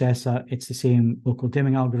processor, it's the same local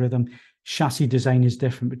dimming algorithm. Chassis design is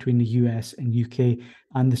different between the US and UK,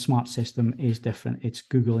 and the smart system is different. It's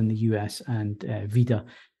Google in the US and Vida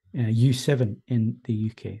U7 in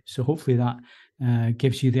the UK. So hopefully that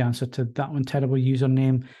gives you the answer to that one. Terrible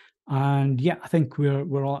username. And yeah, I think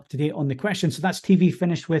we're all up to date on the question. So that's TV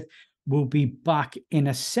finished with. We'll be back in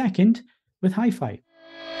a second with Hi-Fi.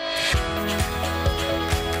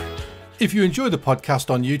 If you enjoy the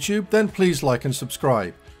podcast on YouTube, then please like and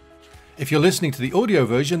subscribe. If you're listening to the audio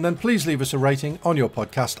version, then please leave us a rating on your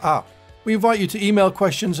podcast app. We invite you to email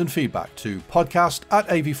questions and feedback to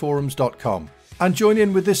podcast@avforums.com and join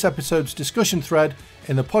in with this episode's discussion thread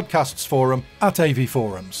in the podcasts forum at AV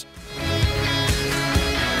Forums.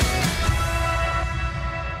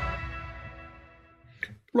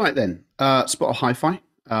 Right then, Spot of Hi-Fi.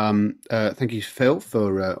 Thank you, Phil,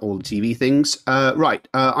 for all the TV things.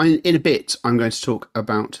 In a bit, I'm going to talk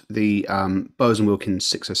about the Bowers Wilkins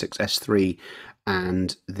 606 S3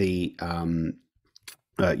 and the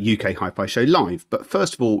UK HiFi Show Live. But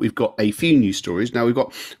first of all, we've got a few news stories. Now, we've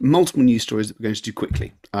got multiple news stories that we're going to do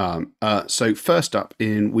quickly. So first up,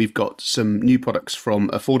 we've got some new products from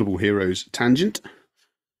Affordable Heroes Tangent.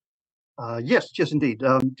 Yes, indeed.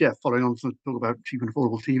 Following on from talk about cheap and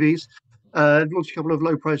affordable TVs, launched a couple of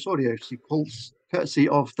low-price audio sequels, courtesy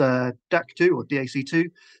of the DAC2 or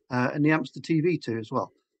DAC2 and the Ampster TV2 as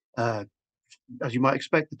well. As you might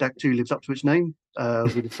expect, the DAC2 lives up to its name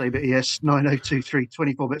with the Saber ES 9023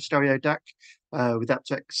 24-bit stereo DAC with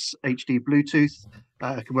aptX HD Bluetooth.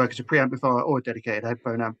 It can work as a preamplifier or a dedicated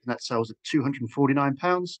headphone amp, and that sells at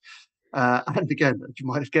 £249. And again, as you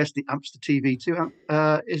might have guessed, the Ampster TV2 amp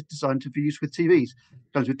is designed to be used with TVs.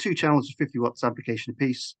 Comes with 2 channels of 50 watts amplification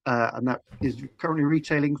apiece, and that is currently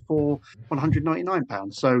retailing for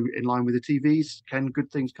 £199. So in line with the TVs, can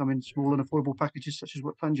good things come in small and affordable packages such as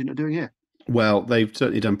what Tangent are doing here? Well, they've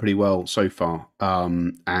certainly done pretty well so far,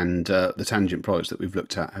 and the Tangent products that we've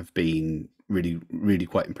looked at have been really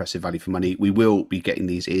quite impressive value for money. We will be getting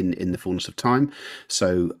these in the fullness of time,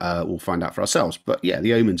 so we'll find out for ourselves. But yeah,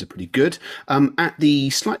 the omens are pretty good. At the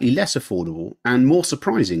slightly less affordable and more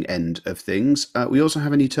surprising end of things, we also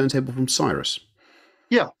have a new turntable from Cyrus.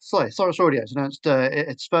 Yeah, Cyrus Audio has announced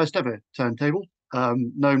its first ever turntable,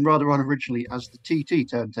 known rather unoriginally as the TT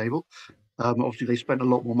turntable. Obviously, they spent a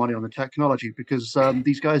lot more money on the technology because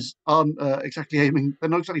these guys aren't they're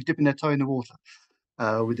not exactly dipping their toe in the water.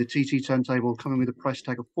 With the TT turntable coming with a price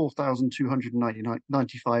tag of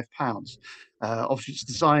 £4,295. Obviously, it's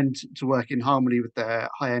designed to work in harmony with their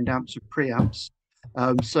high-end amps and preamps.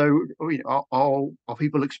 So, are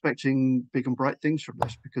people expecting big and bright things from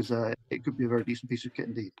this? Because it could be a very decent piece of kit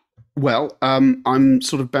indeed. Well, I'm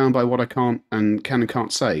sort of bound by what I can and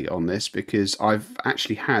can't say on this, because I've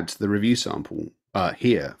actually had the review sample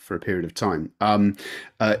here for a period of time.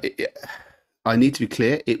 I need to be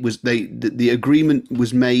clear. It was the agreement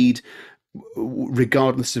was made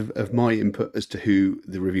regardless of my input as to who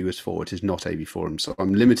the review is for. It is not AV Forum, so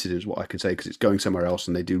I'm limited as what I can say because it's going somewhere else,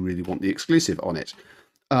 and they do really want the exclusive on it.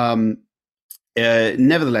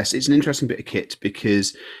 Nevertheless, it's an interesting bit of kit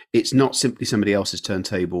because it's not simply somebody else's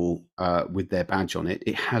turntable with their badge on it.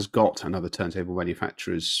 It has got another turntable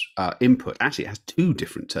manufacturer's input. Actually, it has 2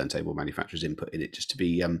 different turntable manufacturers' input in it, just to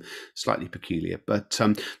be slightly peculiar. But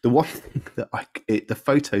the one thing that the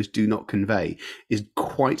photos do not convey is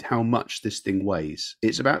quite how much this thing weighs.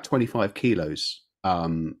 It's about 25 kilos.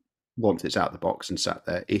 Once it's out of the box and sat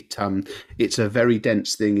there, it's a very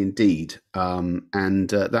dense thing indeed, and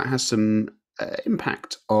that has some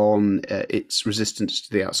impact on its resistance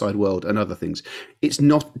to the outside world and other things. It's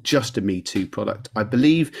not just a Me Too product. I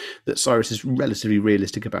believe that Cyrus is relatively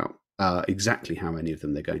realistic about exactly how many of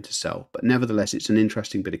them they're going to sell. But nevertheless, it's an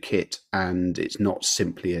interesting bit of kit, and it's not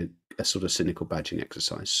simply a sort of cynical badging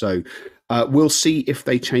exercise. So we'll see if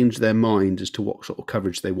they change their mind as to what sort of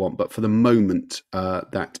coverage they want. But for the moment,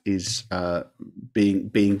 that is has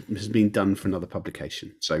been done for another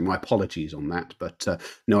publication. So my apologies on that. But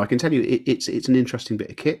no, I can tell you it's an interesting bit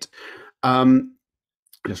of kit.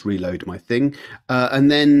 Just reload my thing. And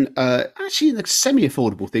then actually in the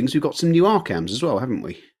semi-affordable things, we've got some new Arcams as well, haven't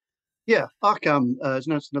we? Yeah, Arcam has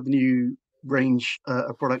announced another new range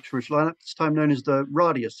of products for its lineup, this time known as the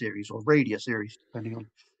Radia Series or Radia Series, depending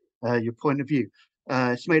on your point of view.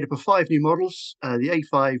 It's made up of 5 new models, the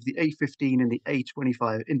A5, the A15 and the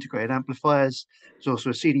A25 integrated amplifiers. There's also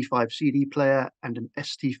a CD5 CD player and an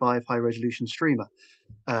ST5 high-resolution streamer.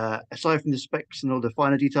 Aside from the specs and all the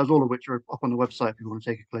finer details, all of which are up on the website if you want to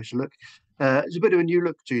take a closer look, there's a bit of a new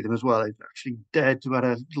look to them as well. They've actually dared to add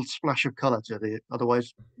a little splash of colour to the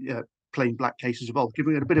otherwise plain black cases of old,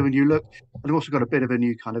 giving it a bit of a new look. And they've also got a bit of a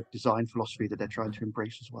new kind of design philosophy that they're trying to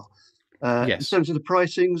embrace as well. Yes. In terms of the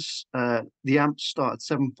pricings, the amps start at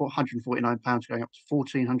 £749 going up to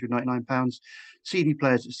 £1,499. CD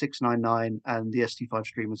players at £699 and the ST5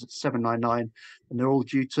 streamers at £799, and they're all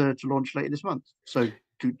due to launch later this month. So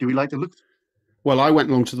do we like the look? Well, I went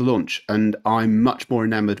along to the launch, and I'm much more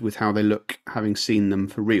enamored with how they look, having seen them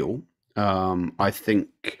for real. I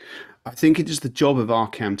think it is the job of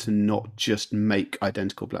Arcam to not just make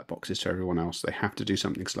identical black boxes to everyone else. They have to do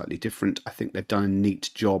something slightly different. I think they've done a neat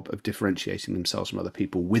job of differentiating themselves from other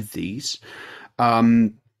people with these.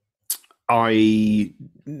 I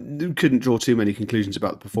couldn't draw too many conclusions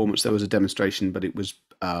about the performance. There was a demonstration, but it was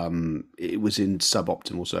in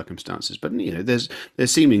suboptimal circumstances. But there's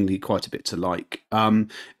seemingly quite a bit to like.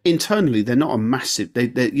 Internally, they're not a massive.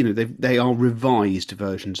 They are revised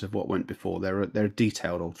versions of what went before. They're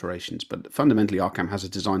detailed alterations, but fundamentally, Arcam has a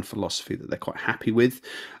design philosophy that they're quite happy with.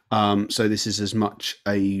 So this is as much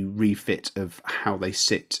a refit of how they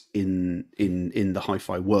sit in the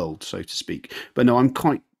hi-fi world, so to speak. But no, I'm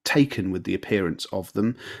quite taken with the appearance of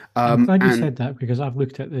them. I'm glad you said that, because I've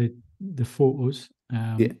looked at the photos,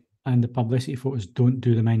 and the publicity photos don't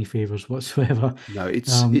do them any favors whatsoever. No,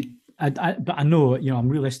 it's but I know, I'm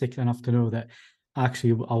realistic enough to know that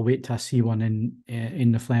actually I'll wait till I see one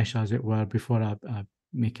in the flesh, as it were, before I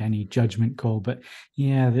make any judgment call. But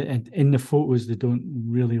yeah, in the photos they don't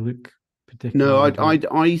really look. No,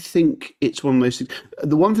 I think it's one of those things.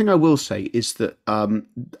 The one thing I will say is that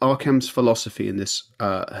Arcam's philosophy in this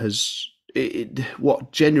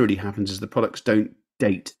what generally happens is the products don't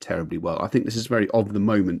date terribly well. I think this is very of the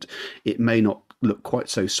moment. It may not look quite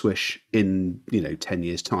so swish in 10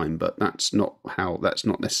 years time, but that's not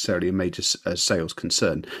necessarily a major sales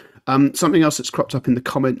concern. Something else that's cropped up in the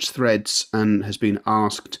comments threads and has been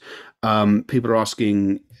asked, people are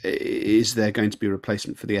asking, is there going to be a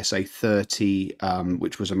replacement for the SA30,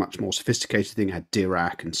 which was a much more sophisticated thing, it had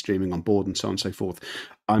DIRAC and streaming on board and so on and so forth.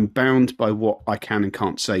 I'm bound by what I can and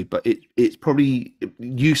can't say, but it's probably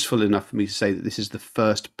useful enough for me to say that this is the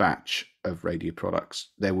first batch of radio products.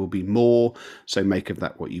 There will be more, so make of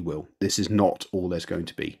that what you will. This is not all there's going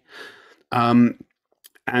to be. And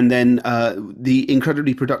then the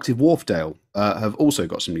incredibly productive Wharfedale have also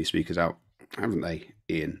got some new speakers out, haven't they,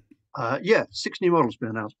 Ian? 6 new models been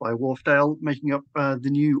announced by Wharfedale, making up the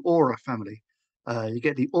new Aura family. You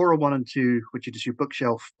get the Aura 1 and 2, which are just your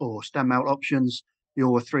bookshelf or stand mount options. The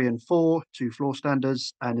Aura 3 and 4, 2 floor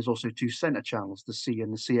standers, and there's also 2 center channels, the C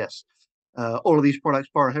and the CS. All of these products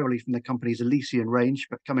borrow heavily from the company's Elysian range,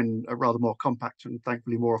 but come in a rather more compact and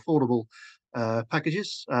thankfully more affordable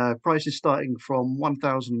packages. Prices starting from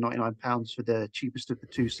 £1,099 for the cheapest of the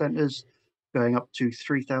 2 centers, going up to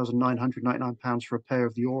 £3,999 for a pair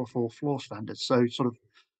of the Aura 4 floor standards. So sort of,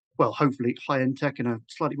 well, hopefully high-end tech in a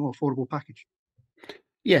slightly more affordable package.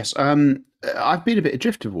 Yes, I've been a bit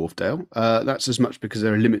adrift of Wharfedale. That's as much because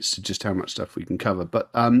there are limits to just how much stuff we can cover.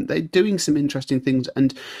 But they're doing some interesting things,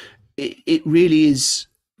 and it really is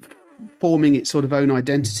forming its sort of own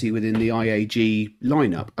identity within the IAG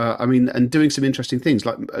lineup. And doing some interesting things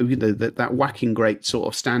like that whacking great sort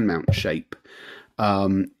of stand mount shape.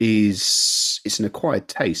 It's an acquired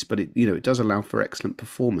taste, but it does allow for excellent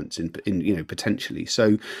performance in potentially.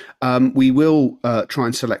 So we will try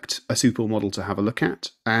and select a suitable model to have a look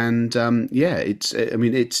at, and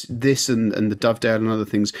it's this and the Dovedale and other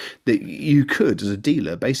things that you could, as a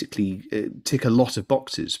dealer, basically tick a lot of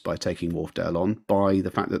boxes by taking Wharfedale on, by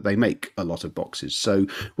the fact that they make a lot of boxes. So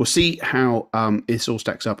we'll see how this all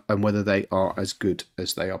stacks up and whether they are as good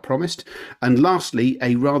as they are promised. And lastly,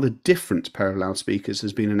 a rather different pair of loudspeakers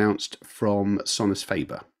has been announced from Sonus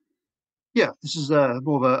Faber. Yeah, this is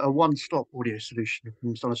more of a one-stop audio solution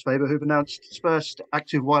from Sonus Faber, who've announced its first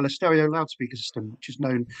active wireless stereo loudspeaker system, which is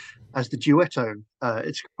known as the Duetto.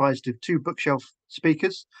 It's comprised of two bookshelf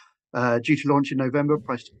speakers, due to launch in November,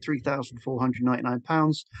 priced at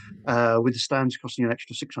 £3,499, with the stands costing an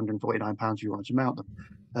extra £649 if you wanted to mount them.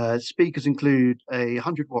 Speakers include a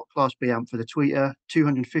 100-watt Class B amp for the tweeter,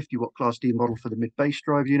 250-watt Class D model for the mid-bass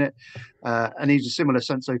drive unit, and he's a similar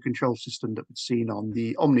Senso control system that we'd seen on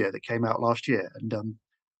the Omnia that came out last year. And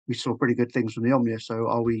we saw pretty good things from the Omnia. So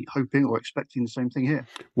are we hoping or expecting the same thing here?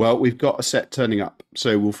 Well, we've got a set turning up,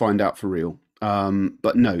 so we'll find out for real.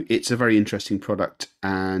 But no, it's a very interesting product,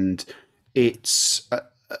 and it's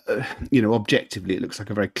objectively, it looks like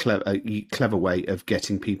a very clever way of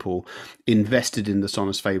getting people invested in the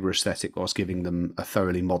Sonus Faber aesthetic whilst giving them a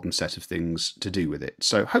thoroughly modern set of things to do with it.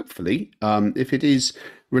 So hopefully, if it is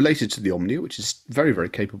related to the Omnia, which is very, very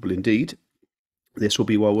capable indeed, this will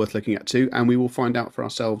be well worth looking at too, and we will find out for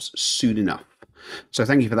ourselves soon enough. So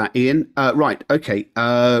thank you for that, Ian. Right, okay.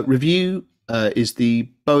 Review is the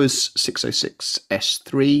Bowers 606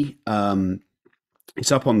 S3.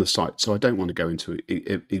 It's up on the site, so I don't want to go into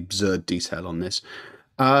absurd detail on this.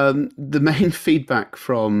 The main feedback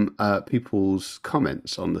from people's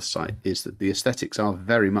comments on the site is that the aesthetics are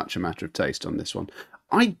very much a matter of taste on this one.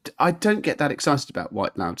 I don't get that excited about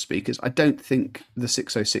white loudspeakers. I don't think the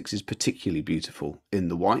 606 is particularly beautiful in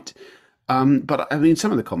the white. But I mean,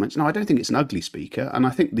 some of the comments, no, I don't think it's an ugly speaker, and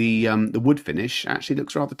I think the wood finish actually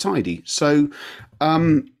looks rather tidy. So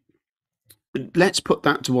let's put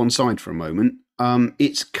that to one side for a moment.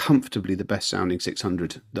 It's comfortably the best sounding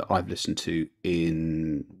 600 that I've listened to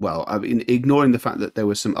in, well, I mean, ignoring the fact that there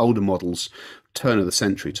were some older models, turn of the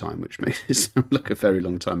century time, which makes it sound like a very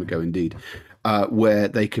long time ago indeed, where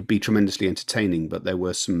they could be tremendously entertaining, but there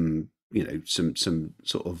were some, some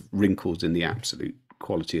sort of wrinkles in the absolute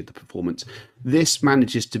quality of the performance. This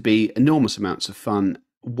manages to be enormous amounts of fun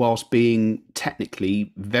whilst being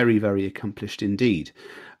technically very, very accomplished indeed.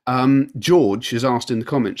 George has asked in the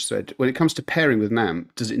comments thread, when it comes to pairing with an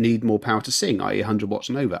amp, does it need more power to sing, i.e. 100 watts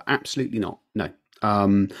and over? Absolutely not, no.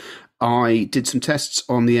 I did some tests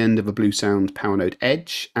on the end of a Blue Sound Power Node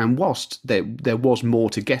Edge, and whilst there was more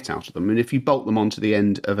to get out of them, and if you bolt them onto the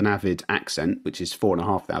end of an Avid Accent, which is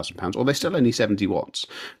 £4,500, or they're still only 70 watts,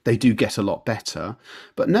 they do get a lot better.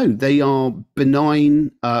 But no, they are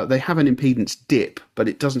benign. They have an impedance dip, but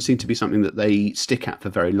it doesn't seem to be something that they stick at for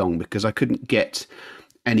very long, because I couldn't get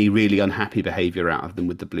any really unhappy behaviour out of them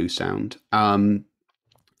with the Blue Sound.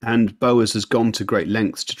 And Bowers has gone to great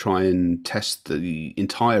lengths to try and test the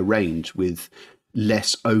entire range with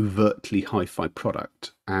less overtly hi-fi product.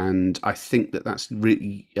 And I think that that's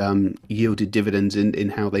really yielded dividends in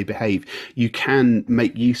how they behave. You can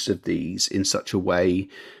make use of these in such a way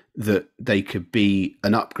that they could be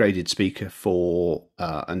an upgraded speaker for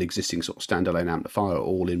an existing sort of standalone amplifier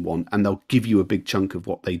all in one, and they'll give you a big chunk of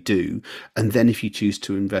what they do. And then if you choose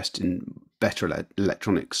to invest in better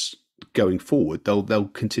electronics going forward, they'll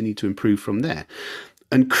continue to improve from there.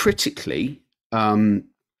 And critically, I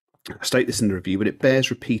state this in the review, but it bears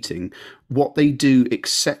repeating, what they do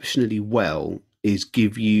exceptionally well is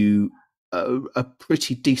give you a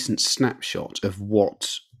pretty decent snapshot of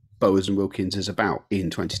what Bowers and Wilkins is about in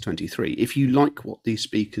 2023. If you like what these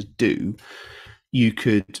speakers do, you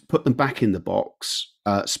could put them back in the box,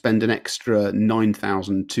 spend an extra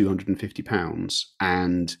 £9,250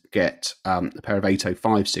 and get a pair of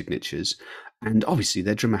 805 signatures. And obviously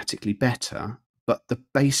they're dramatically better, but the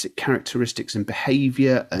basic characteristics and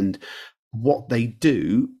behavior and what they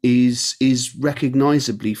do is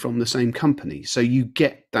recognizably from the same company. So you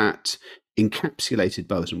get that encapsulated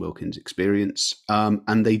Bowers and Wilkins experience,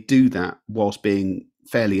 and they do that whilst being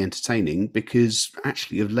fairly entertaining, because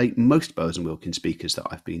actually of late most Bowers and Wilkins speakers that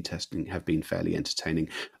I've been testing have been fairly entertaining,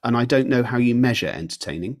 and I don't know how you measure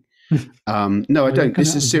entertaining. No, I don't. This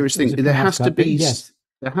is a serious thing. There has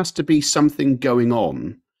to be something going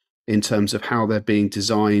on in terms of how they're being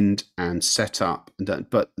designed and set up,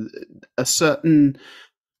 but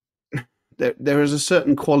there is a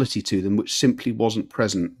certain quality to them which simply wasn't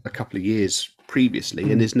present a couple of years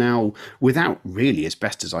previously, and is now, without really, as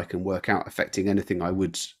best as I can work out, affecting anything I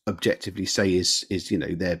would objectively say is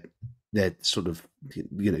they're sort of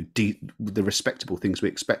the respectable things we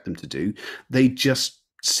expect them to do. They just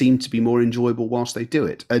seem to be more enjoyable whilst they do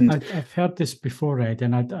it. And I've heard this before, Ed,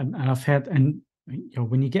 and I've heard, and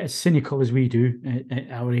when you get as cynical as we do at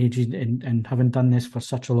our age and having done this for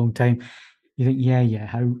such a long time, you think,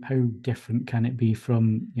 how different can it be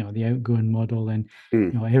from the outgoing model? And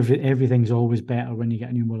everything's always better when you get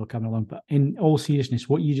a new model coming along. But in all seriousness,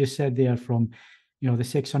 what you just said there from the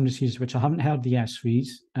 600 series, which I haven't heard the S3s,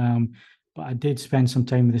 but I did spend some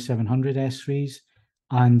time with the 700 S3s,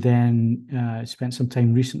 and then spent some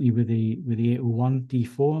time recently with the 801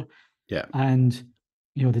 D4. Yeah. And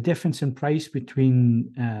the difference in price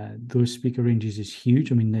between those speaker ranges is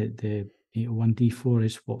huge. I mean, the 801 D4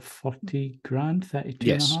 is what, 40 grand, 32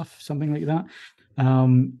 Yes. and a half, something like that.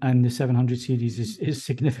 And the 700 series is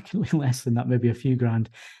significantly less than that, maybe a few grand.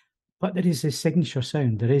 But there is this signature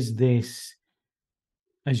sound. There is this,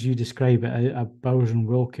 as you describe it, a Bowers and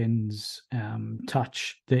Wilkins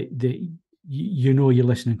touch that you're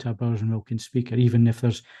listening to a Bowers and Wilkins speaker, even if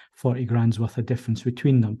there's 40 grand's worth of difference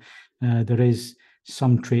between them. There is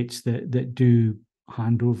some traits that do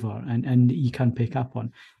hand over and you can pick up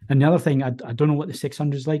on. And the other thing, I don't know what the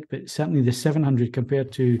 600 is like, but certainly the 700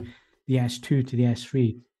 compared to the S2 to the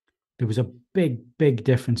S3, there was a big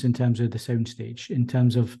difference in terms of the soundstage, in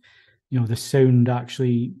terms of the sound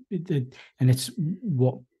actually, and it's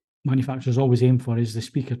what manufacturers always aim for, is the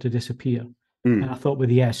speaker to disappear. And I thought with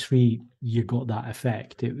the S3 you got that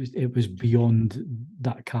effect. It was beyond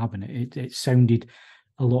that cabinet. It sounded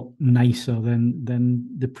a lot nicer than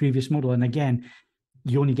the previous model. And again,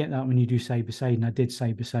 you only get that when you do side by side. And I did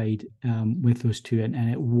side by side with those two, and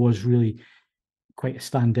it was really quite a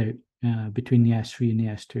standout between the S3 and the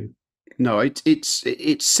S2. No,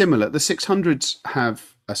 it's similar. The 600s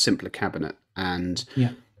have a simpler cabinet, and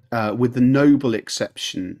with the noble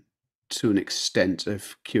exception to an extent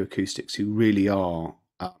of Q Acoustics, who really are,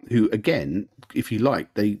 who again, if you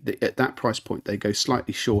like, they at that price point they go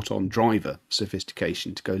slightly short on driver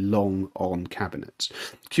sophistication to go long on cabinets.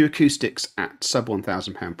 Q Acoustics at sub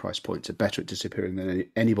 £1,000 price points are better at disappearing than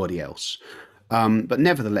anybody else. But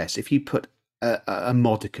nevertheless, if you put a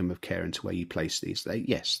modicum of care into where you place these,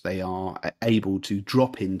 they are able to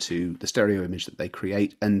drop into the stereo image that they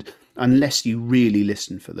create, and unless you really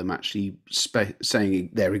listen for them, actually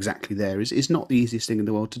saying they're exactly there is not the easiest thing in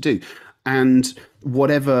the world to do. And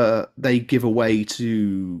whatever they give away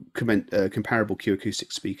to comparable Q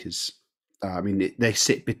Acoustic speakers, I mean, they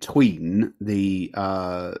sit between the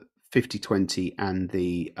 5020 and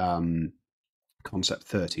the Concept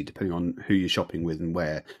 30, depending on who you're shopping with and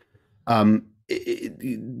where.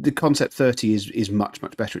 The Concept 30 is much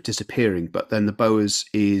better at disappearing, but then the Bowers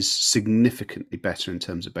is significantly better in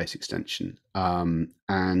terms of bass extension,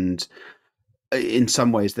 and in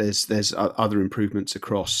some ways there's other improvements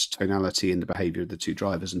across tonality and the behavior of the two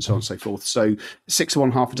drivers and so on and so forth. So 6 of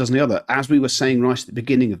one, half a dozen the other. As we were saying right at the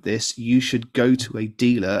beginning of this, you should go to a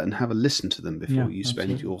dealer and have a listen to them before you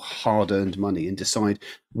spend your hard-earned money and decide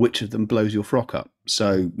which of them blows your frock up.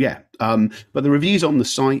 So but the reviews on the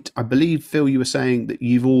site, I believe, Phil, you were saying that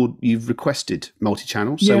you've requested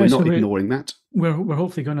multi-channel, so we're not ignoring that. We're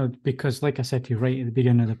hopefully going to, because like I said to you right at the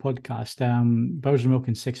beginning of the podcast, Bowers &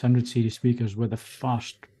 Wilkins 600 series speakers were the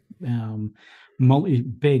first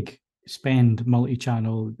big spend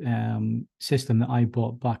multi-channel system that I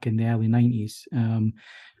bought back in the early 90s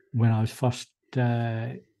when I was first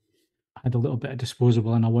had a little bit of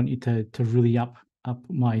disposable and I wanted to really up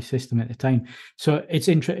my system at the time. So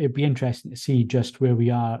it'd be interesting to see just where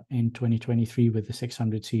we are in 2023 with the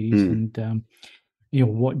 600 series and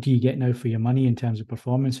what do you get now for your money in terms of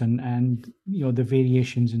performance and the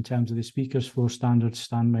variations in terms of the speakers, floor standards,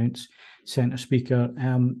 stand mounts, center speaker.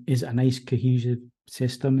 Is it a nice cohesive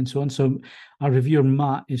system and so on? So our reviewer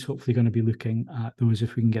Matt is hopefully going to be looking at those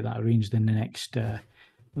if we can get that arranged in the next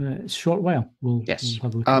short while. We'll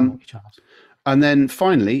have a look at multi-channels. And then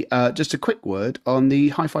finally, just a quick word on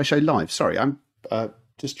the HiFi Show Live. Sorry, I'm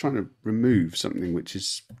just trying to remove something which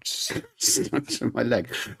is stuck to my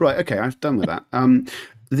leg. Right, okay, I've done with that.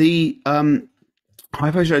 The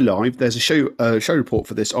HiFi Show Live, there's a show report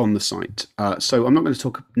for this on the site. So I'm not going to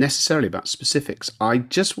talk necessarily about specifics. I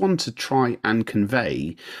just want to try and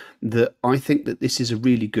convey that I think that this is a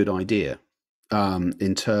really good idea.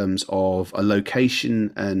 In terms of a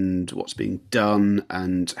location and what's being done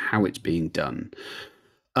and how it's being done.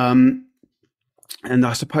 And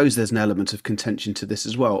I suppose there's an element of contention to this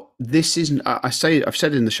as well. This is, I've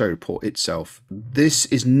said in the show report itself, this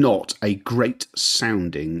is not a great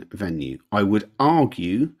sounding venue. I would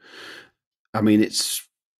argue, I mean, it's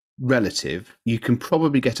relative. You can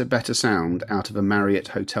probably get a better sound out of a Marriott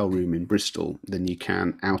hotel room in Bristol than you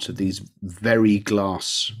can out of these very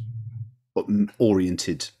glass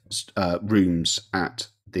oriented rooms at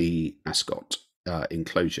the Ascot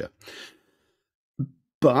enclosure.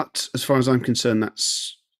 But as far as I'm concerned,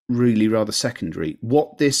 that's really rather secondary.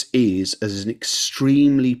 What this is an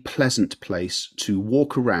extremely pleasant place to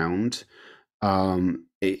walk around.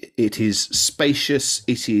 It is spacious,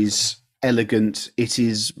 it is elegant, it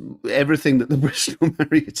is everything that the Bristol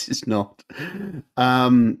Marriott is not.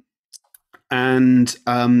 And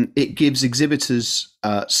it gives exhibitors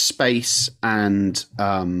space and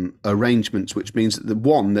arrangements, which means that they're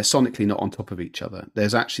sonically not on top of each other.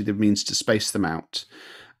 There's actually the means to space them out.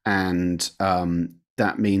 And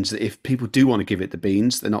that means that if people do want to give it the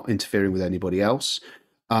beans, they're not interfering with anybody else.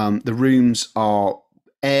 The rooms are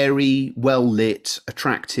airy, well lit,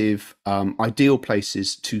 attractive, ideal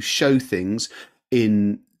places to show things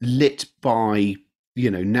in lit by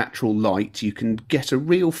natural light. You can get a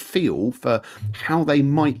real feel for how they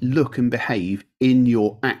might look and behave in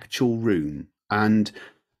your actual room, and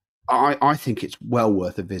I think it's well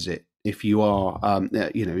worth a visit if you are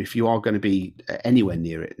if you are going to be anywhere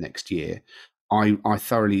near it next year. I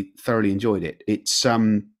thoroughly enjoyed it. It's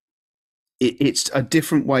a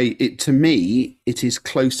different way. To me, it is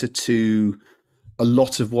closer to a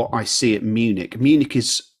lot of what I see at Munich. Munich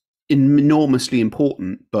is enormously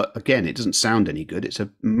important, but again, it doesn't sound any good. It's a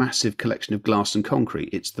massive collection of glass and concrete.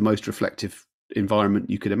 It's the most reflective environment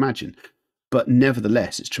you could imagine. But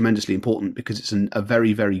nevertheless, it's tremendously important because it's a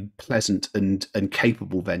very, very pleasant and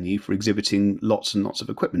capable venue for exhibiting lots and lots of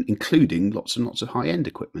equipment, including lots and lots of high-end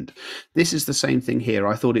equipment. This is the same thing here.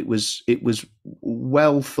 I thought it was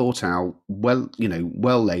well thought out, well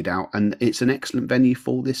laid out, and it's an excellent venue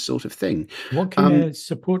for this sort of thing. What kind of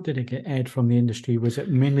support did it get, Ed, from the industry? Was it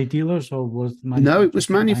mainly dealers, or was no? It was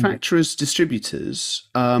manufacturers, distributors.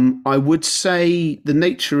 I would say the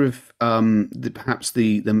nature of perhaps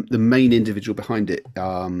the main individual behind it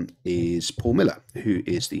is Paul Miller, who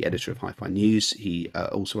is the editor of Hi-Fi News. He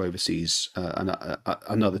also oversees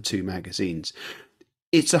another 2 magazines.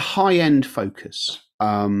 It's a high-end focus.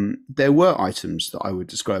 There were items that I would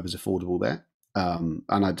describe as affordable there, and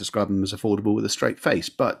I'd describe them as affordable with a straight face.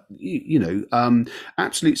 But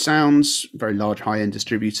Absolute Sounds, very large high-end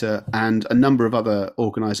distributor, and a number of other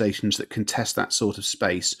organisations that contest that sort of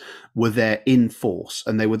space were there in force,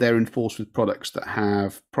 and they were there in force with products that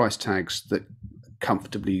have price tags that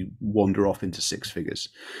comfortably wander off into 6 figures.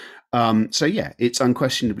 So yeah, it's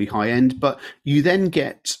unquestionably high-end, but you then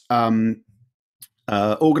get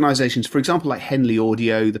organizations, for example, like Henley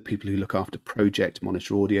Audio, the people who look after Project,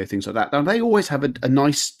 Monitor Audio, things like that. Now, they always have a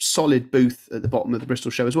nice, solid booth at the bottom of the Bristol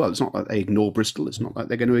show as well. It's not like they ignore Bristol. It's not like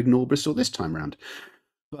they're going to ignore Bristol this time round.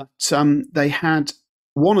 But they had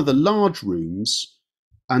one of the large rooms,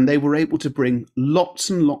 and they were able to bring lots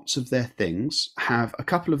and lots of their things, have a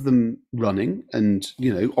couple of them running and,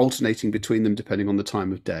 alternating between them depending on the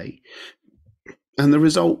time of day. And the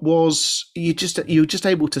result was you're just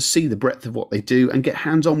able to see the breadth of what they do and get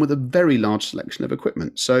hands-on with a very large selection of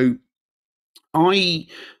equipment. So I'm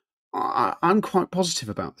quite positive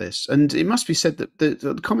about this. And it must be said that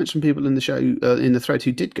the comments from people in the show, in the thread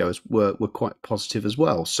who did go, were quite positive as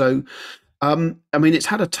well. So, it's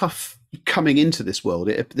had a tough coming into this world.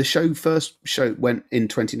 The first show went in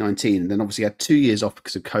 2019, and then obviously had 2 years off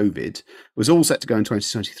because of COVID. It was all set to go in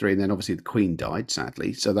 2023, and then obviously the Queen died,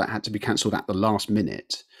 sadly, so that had to be cancelled at the last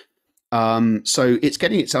minute. So it's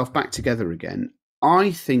getting itself back together again.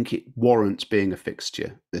 I think it warrants being a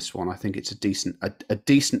fixture, this one. I think it's a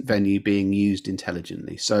decent venue being used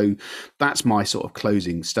intelligently. So that's my sort of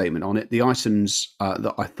closing statement on it. The items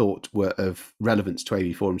that I thought were of relevance to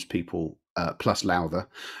AV Forums people, plus Lowther,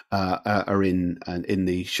 are in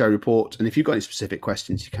the show report. And if you've got any specific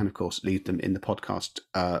questions, you can, of course, leave them in the podcast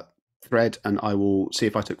thread, and I will see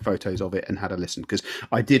if I took photos of it and had a listen, because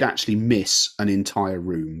I did actually miss an entire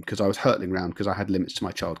room because I was hurtling around because I had limits to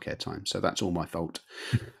my childcare time. So that's all my fault.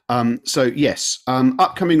 So yes,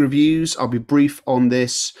 upcoming reviews. I'll be brief on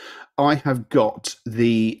this. I have got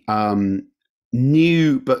the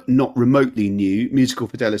new but not remotely new Musical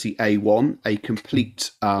Fidelity A1, a complete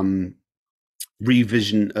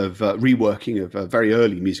reworking of a very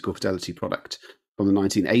early Musical Fidelity product from the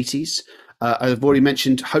 1980s. I've already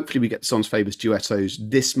mentioned, hopefully we get the Sonus Fabers Duettos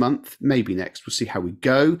this month, maybe next. We'll see how we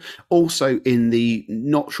go. Also in the,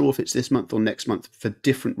 not sure if it's this month or next month for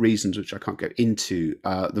different reasons, which I can't go into,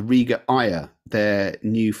 the Riga Aya, their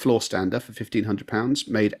new floor stander for £1,500,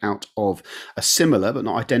 made out of a similar but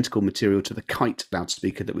not identical material to the Kite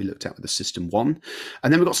loudspeaker that we looked at with the System 1.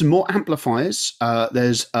 And then we've got some more amplifiers.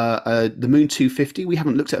 There's the Moon 250. We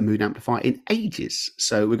haven't looked at a Moon amplifier in ages.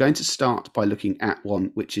 So we're going to start by looking at one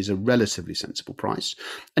which is a relatively sensible price.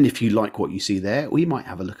 And if you like what you see there, we might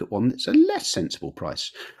have a look at one that's a less sensible price.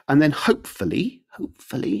 And then hopefully,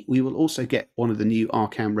 we will also get one of the new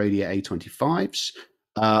Arcam Radia A25s.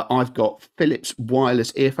 I've got Philips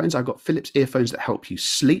wireless earphones. I've got Philips earphones that help you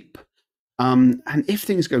sleep. And if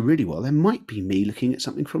things go really well, there might be me looking at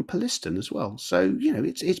something from Polyston as well. So,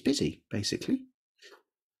 it's busy, basically.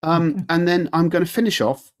 And then I'm going to finish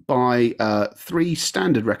off by 3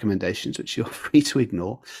 standard recommendations, which you're free to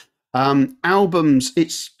ignore. Albums,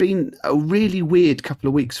 it's been a really weird couple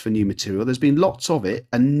of weeks for new material. There's been lots of it,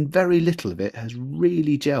 and very little of it has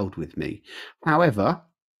really gelled with me. However,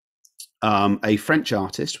 a French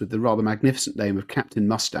artist with the rather magnificent name of Captain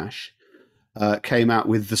Mustache came out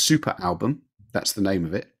with the Super album. That's the name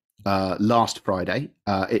of it. Last Friday.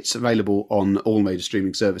 It's available on all major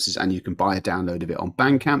streaming services, and you can buy a download of it on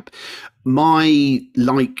Bandcamp. My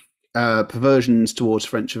perversions towards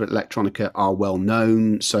French electronica are well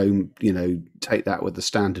known, so take that with the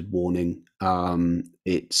standard warning.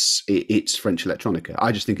 It's French electronica.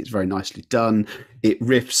 I just think it's very nicely done. It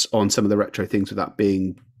riffs on some of the retro things without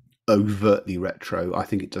being overtly retro. I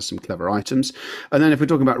think it does some clever items. And then if we're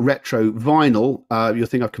talking about retro vinyl, you'll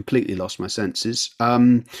think I've completely lost my senses.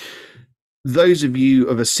 Those of you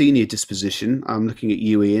of a senior disposition, I'm looking at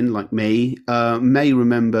you, Ian, like me, may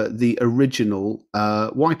remember the original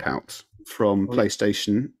Wipeout from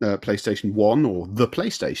PlayStation 1, or the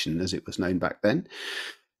PlayStation as it was known back then.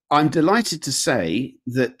 I'm delighted to say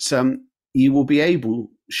that you will be able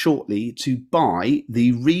shortly to buy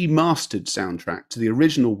the remastered soundtrack to the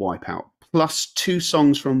original Wipeout, plus 2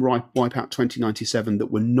 songs from Wipeout 2097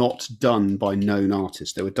 that were not done by known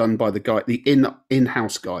artists. They were done by the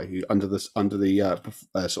in-house guy who under the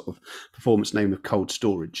sort of performance name of Cold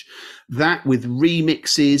Storage. That, with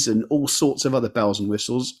remixes and all sorts of other bells and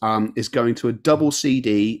whistles, is going to a double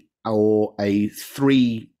CD or a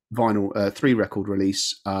 3 record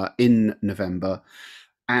release in November.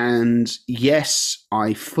 And yes,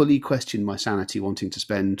 I fully question my sanity wanting to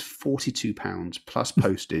spend £42 plus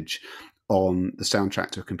postage on the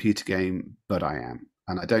soundtrack to a computer game, but I am,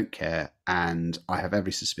 and I don't care, and I have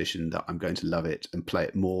every suspicion that I'm going to love it and play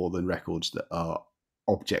it more than records that are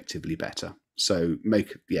objectively better. So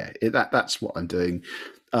that's what I'm doing.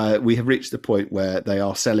 We have reached the point where they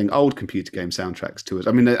are selling old computer game soundtracks to us.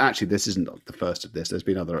 I mean, actually, this isn't the first of this. There's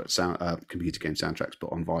been other computer game soundtracks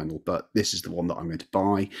put on vinyl, but this is the one that I'm going to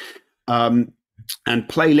buy. And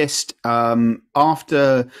playlist,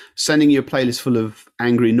 after sending you a playlist full of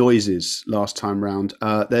angry noises last time round,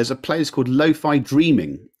 there's a playlist called Lo-Fi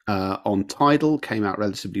Dreaming on Tidal, came out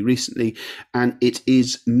relatively recently, and it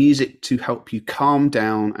is music to help you calm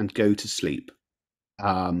down and go to sleep.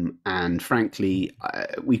 And frankly,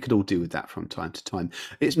 we could all do with that from time to time.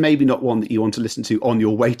 It's maybe not one that you want to listen to on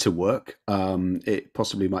your way to work. It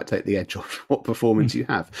possibly might take the edge off what performance you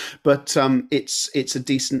have, but it's a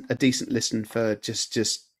decent listen for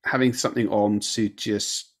just having something on to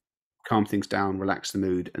just calm things down, relax the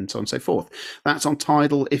mood, and so on and so forth. That's on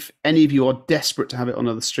Tidal. If any of you are desperate to have it on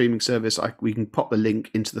another streaming service, we can pop the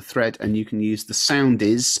link into the thread, and you can use the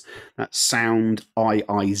Soundiz, that Sound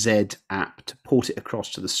IIZ app, to port it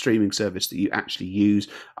across to the streaming service that you actually use,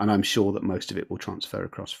 and I'm sure that most of it will transfer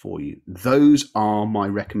across for you. Those are my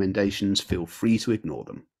recommendations. Feel free to ignore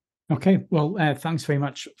them. Okay, well, thanks very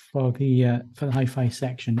much for the hi-fi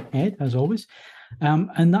section, Ed, as always.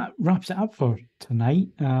 And that wraps it up for tonight.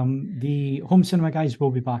 The home cinema guys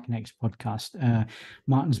will be back next podcast.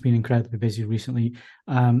 Martin's been incredibly busy recently,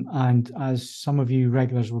 and as some of you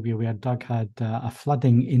regulars will be aware, Doug had a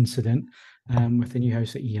flooding incident with the new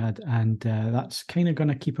house that he had, and that's kind of going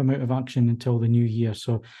to keep him out of action until the new year.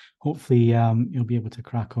 So hopefully he'll be able to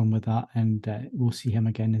crack on with that, and we'll see him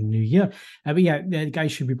again in the new year. But yeah, the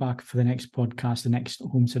guys should be back for the next podcast, the next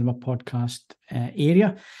home cinema podcast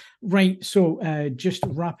area. Right, so just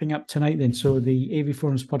wrapping up tonight then. So the AV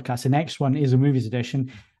Forums podcast, the next one is a movies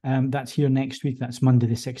edition. That's here next week. That's Monday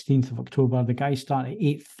the 16th of October. The guys start at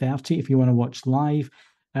 8:30 if you want to watch live.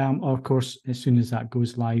 Or of course, as soon as that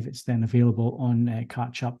goes live, it's then available on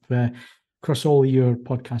catch up across all your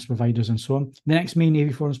podcast providers and so on. The next main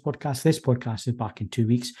AV Forums podcast, this podcast is back in 2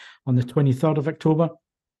 weeks on the 23rd of October.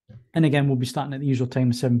 And again, we'll be starting at the usual time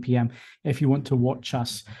of 7 p.m. if you want to watch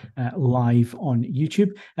us live on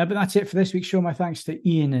YouTube. But that's it for this week's show. My thanks to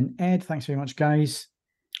Ian and Ed. Thanks very much, guys.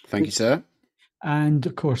 Thank you, sir. And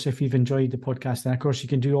of course, if you've enjoyed the podcast, then of course you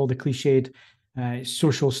can do all the cliched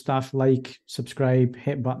social stuff like subscribe,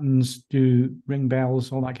 hit buttons, do ring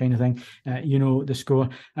bells, all that kind of thing. You know the score.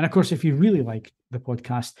 And of course, if you really like the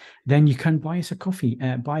podcast, then you can buy us a coffee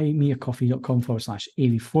at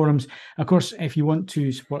buymeacoffee.com/AV Forums. Of course, if you want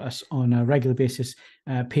to support us on a regular basis,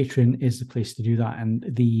 Patreon is the place to do that, and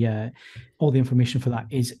the all the information for that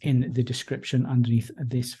is in the description underneath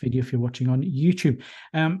this video if you're watching on YouTube.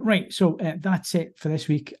 Right, so that's it for this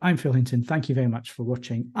week. I'm Phil Hinton. Thank you very much for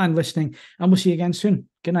watching and listening, and we'll see you again soon.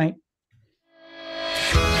 Good night.